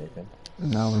to do anything.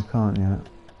 No, we can't yet.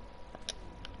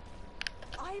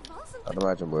 I'd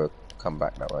imagine we'll come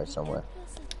back that way somewhere.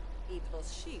 It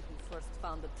was she who first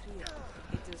found the trio.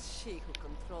 It is she who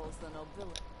controls the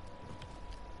nobility.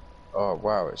 Oh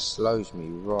wow, it slows me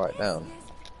right down.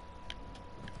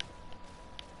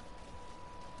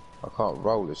 I can't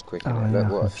roll as quick in Oh, it. yeah, Look, I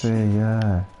can watch. see,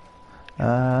 yeah.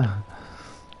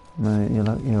 Mate,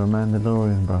 you're a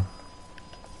Mandalorian, bro.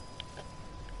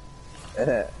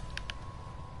 Yeah.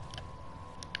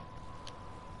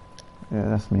 Yeah,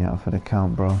 that's me out for the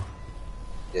count, bro.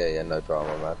 Yeah, no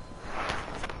drama, man.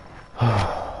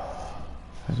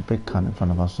 There's a big cunt in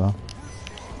front of us, though.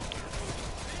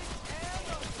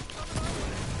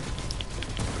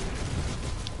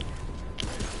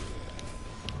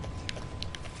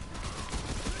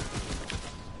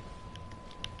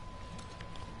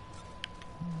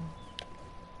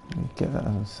 Get that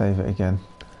and save it again.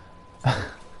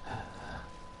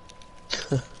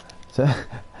 So,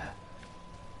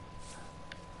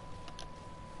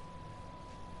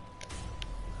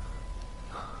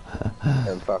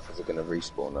 Them fuckers are gonna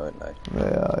respawn, aren't they?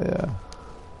 they are, yeah.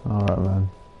 Alright, man.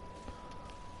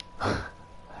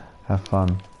 Have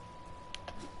fun.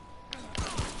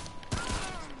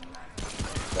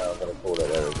 No, I'm gonna call it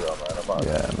there as well, man. I might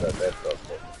Yeah, have to man. go there first.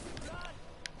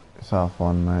 It's half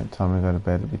one, mate. Time to go to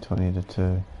bed, it'll be 20 to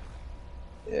 2.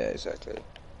 Yeah, exactly.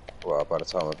 Well, by the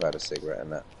time I've had a cigarette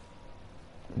and that.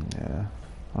 Yeah.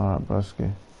 Alright,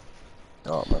 broski.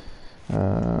 Alright,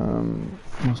 man.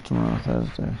 What's tomorrow,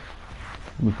 Thursday?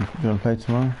 We can, do you want to play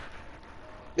tomorrow?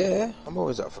 Yeah, I'm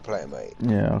always up for playing, mate.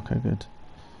 Yeah, okay, good.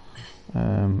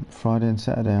 Friday and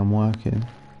Saturday I'm working,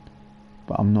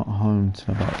 but I'm not home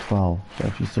till about 12. So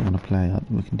if you still want to play,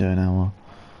 we can do an hour.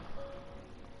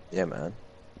 Yeah, man.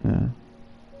 Yeah,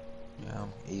 Yeah,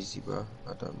 I'm easy, bro.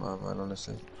 I don't mind, man,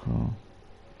 honestly. cool.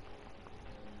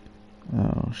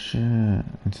 Oh shit.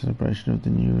 In celebration of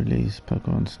the new release,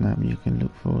 Pokemon Snap, you can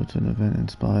look forward to an event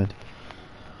inspired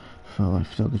for life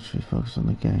photography focused on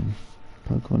the game.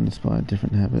 Pokemon inspired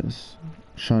different habits.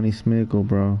 Shiny Smeargle,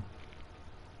 bro.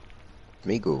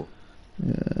 Meagle.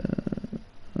 Yeah.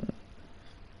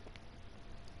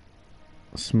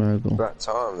 It's Smeargle. about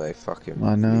time they fucking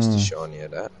I released a know. shiny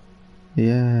of that.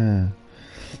 Yeah.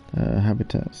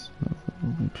 Habitats.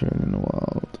 Appearing in the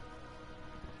wild.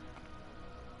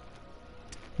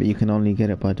 But you can only get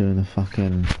it by doing the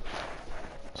fucking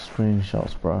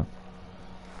screenshots, bro.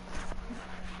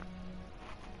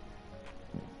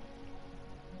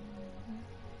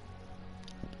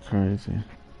 Crazy.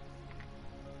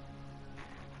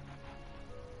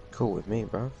 Cool with me,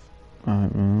 bro.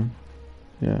 Alright, man.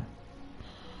 Yeah.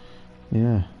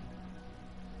 Yeah.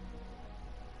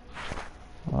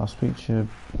 I'll speak to you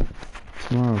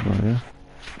tomorrow, bro, yeah?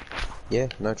 Yeah,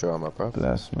 no drama, bro.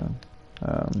 Bless, man.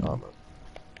 Oh, man.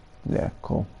 Yeah,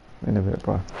 cool. In a bit,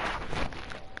 bro.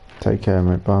 Take care,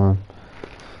 mate. Bye, man.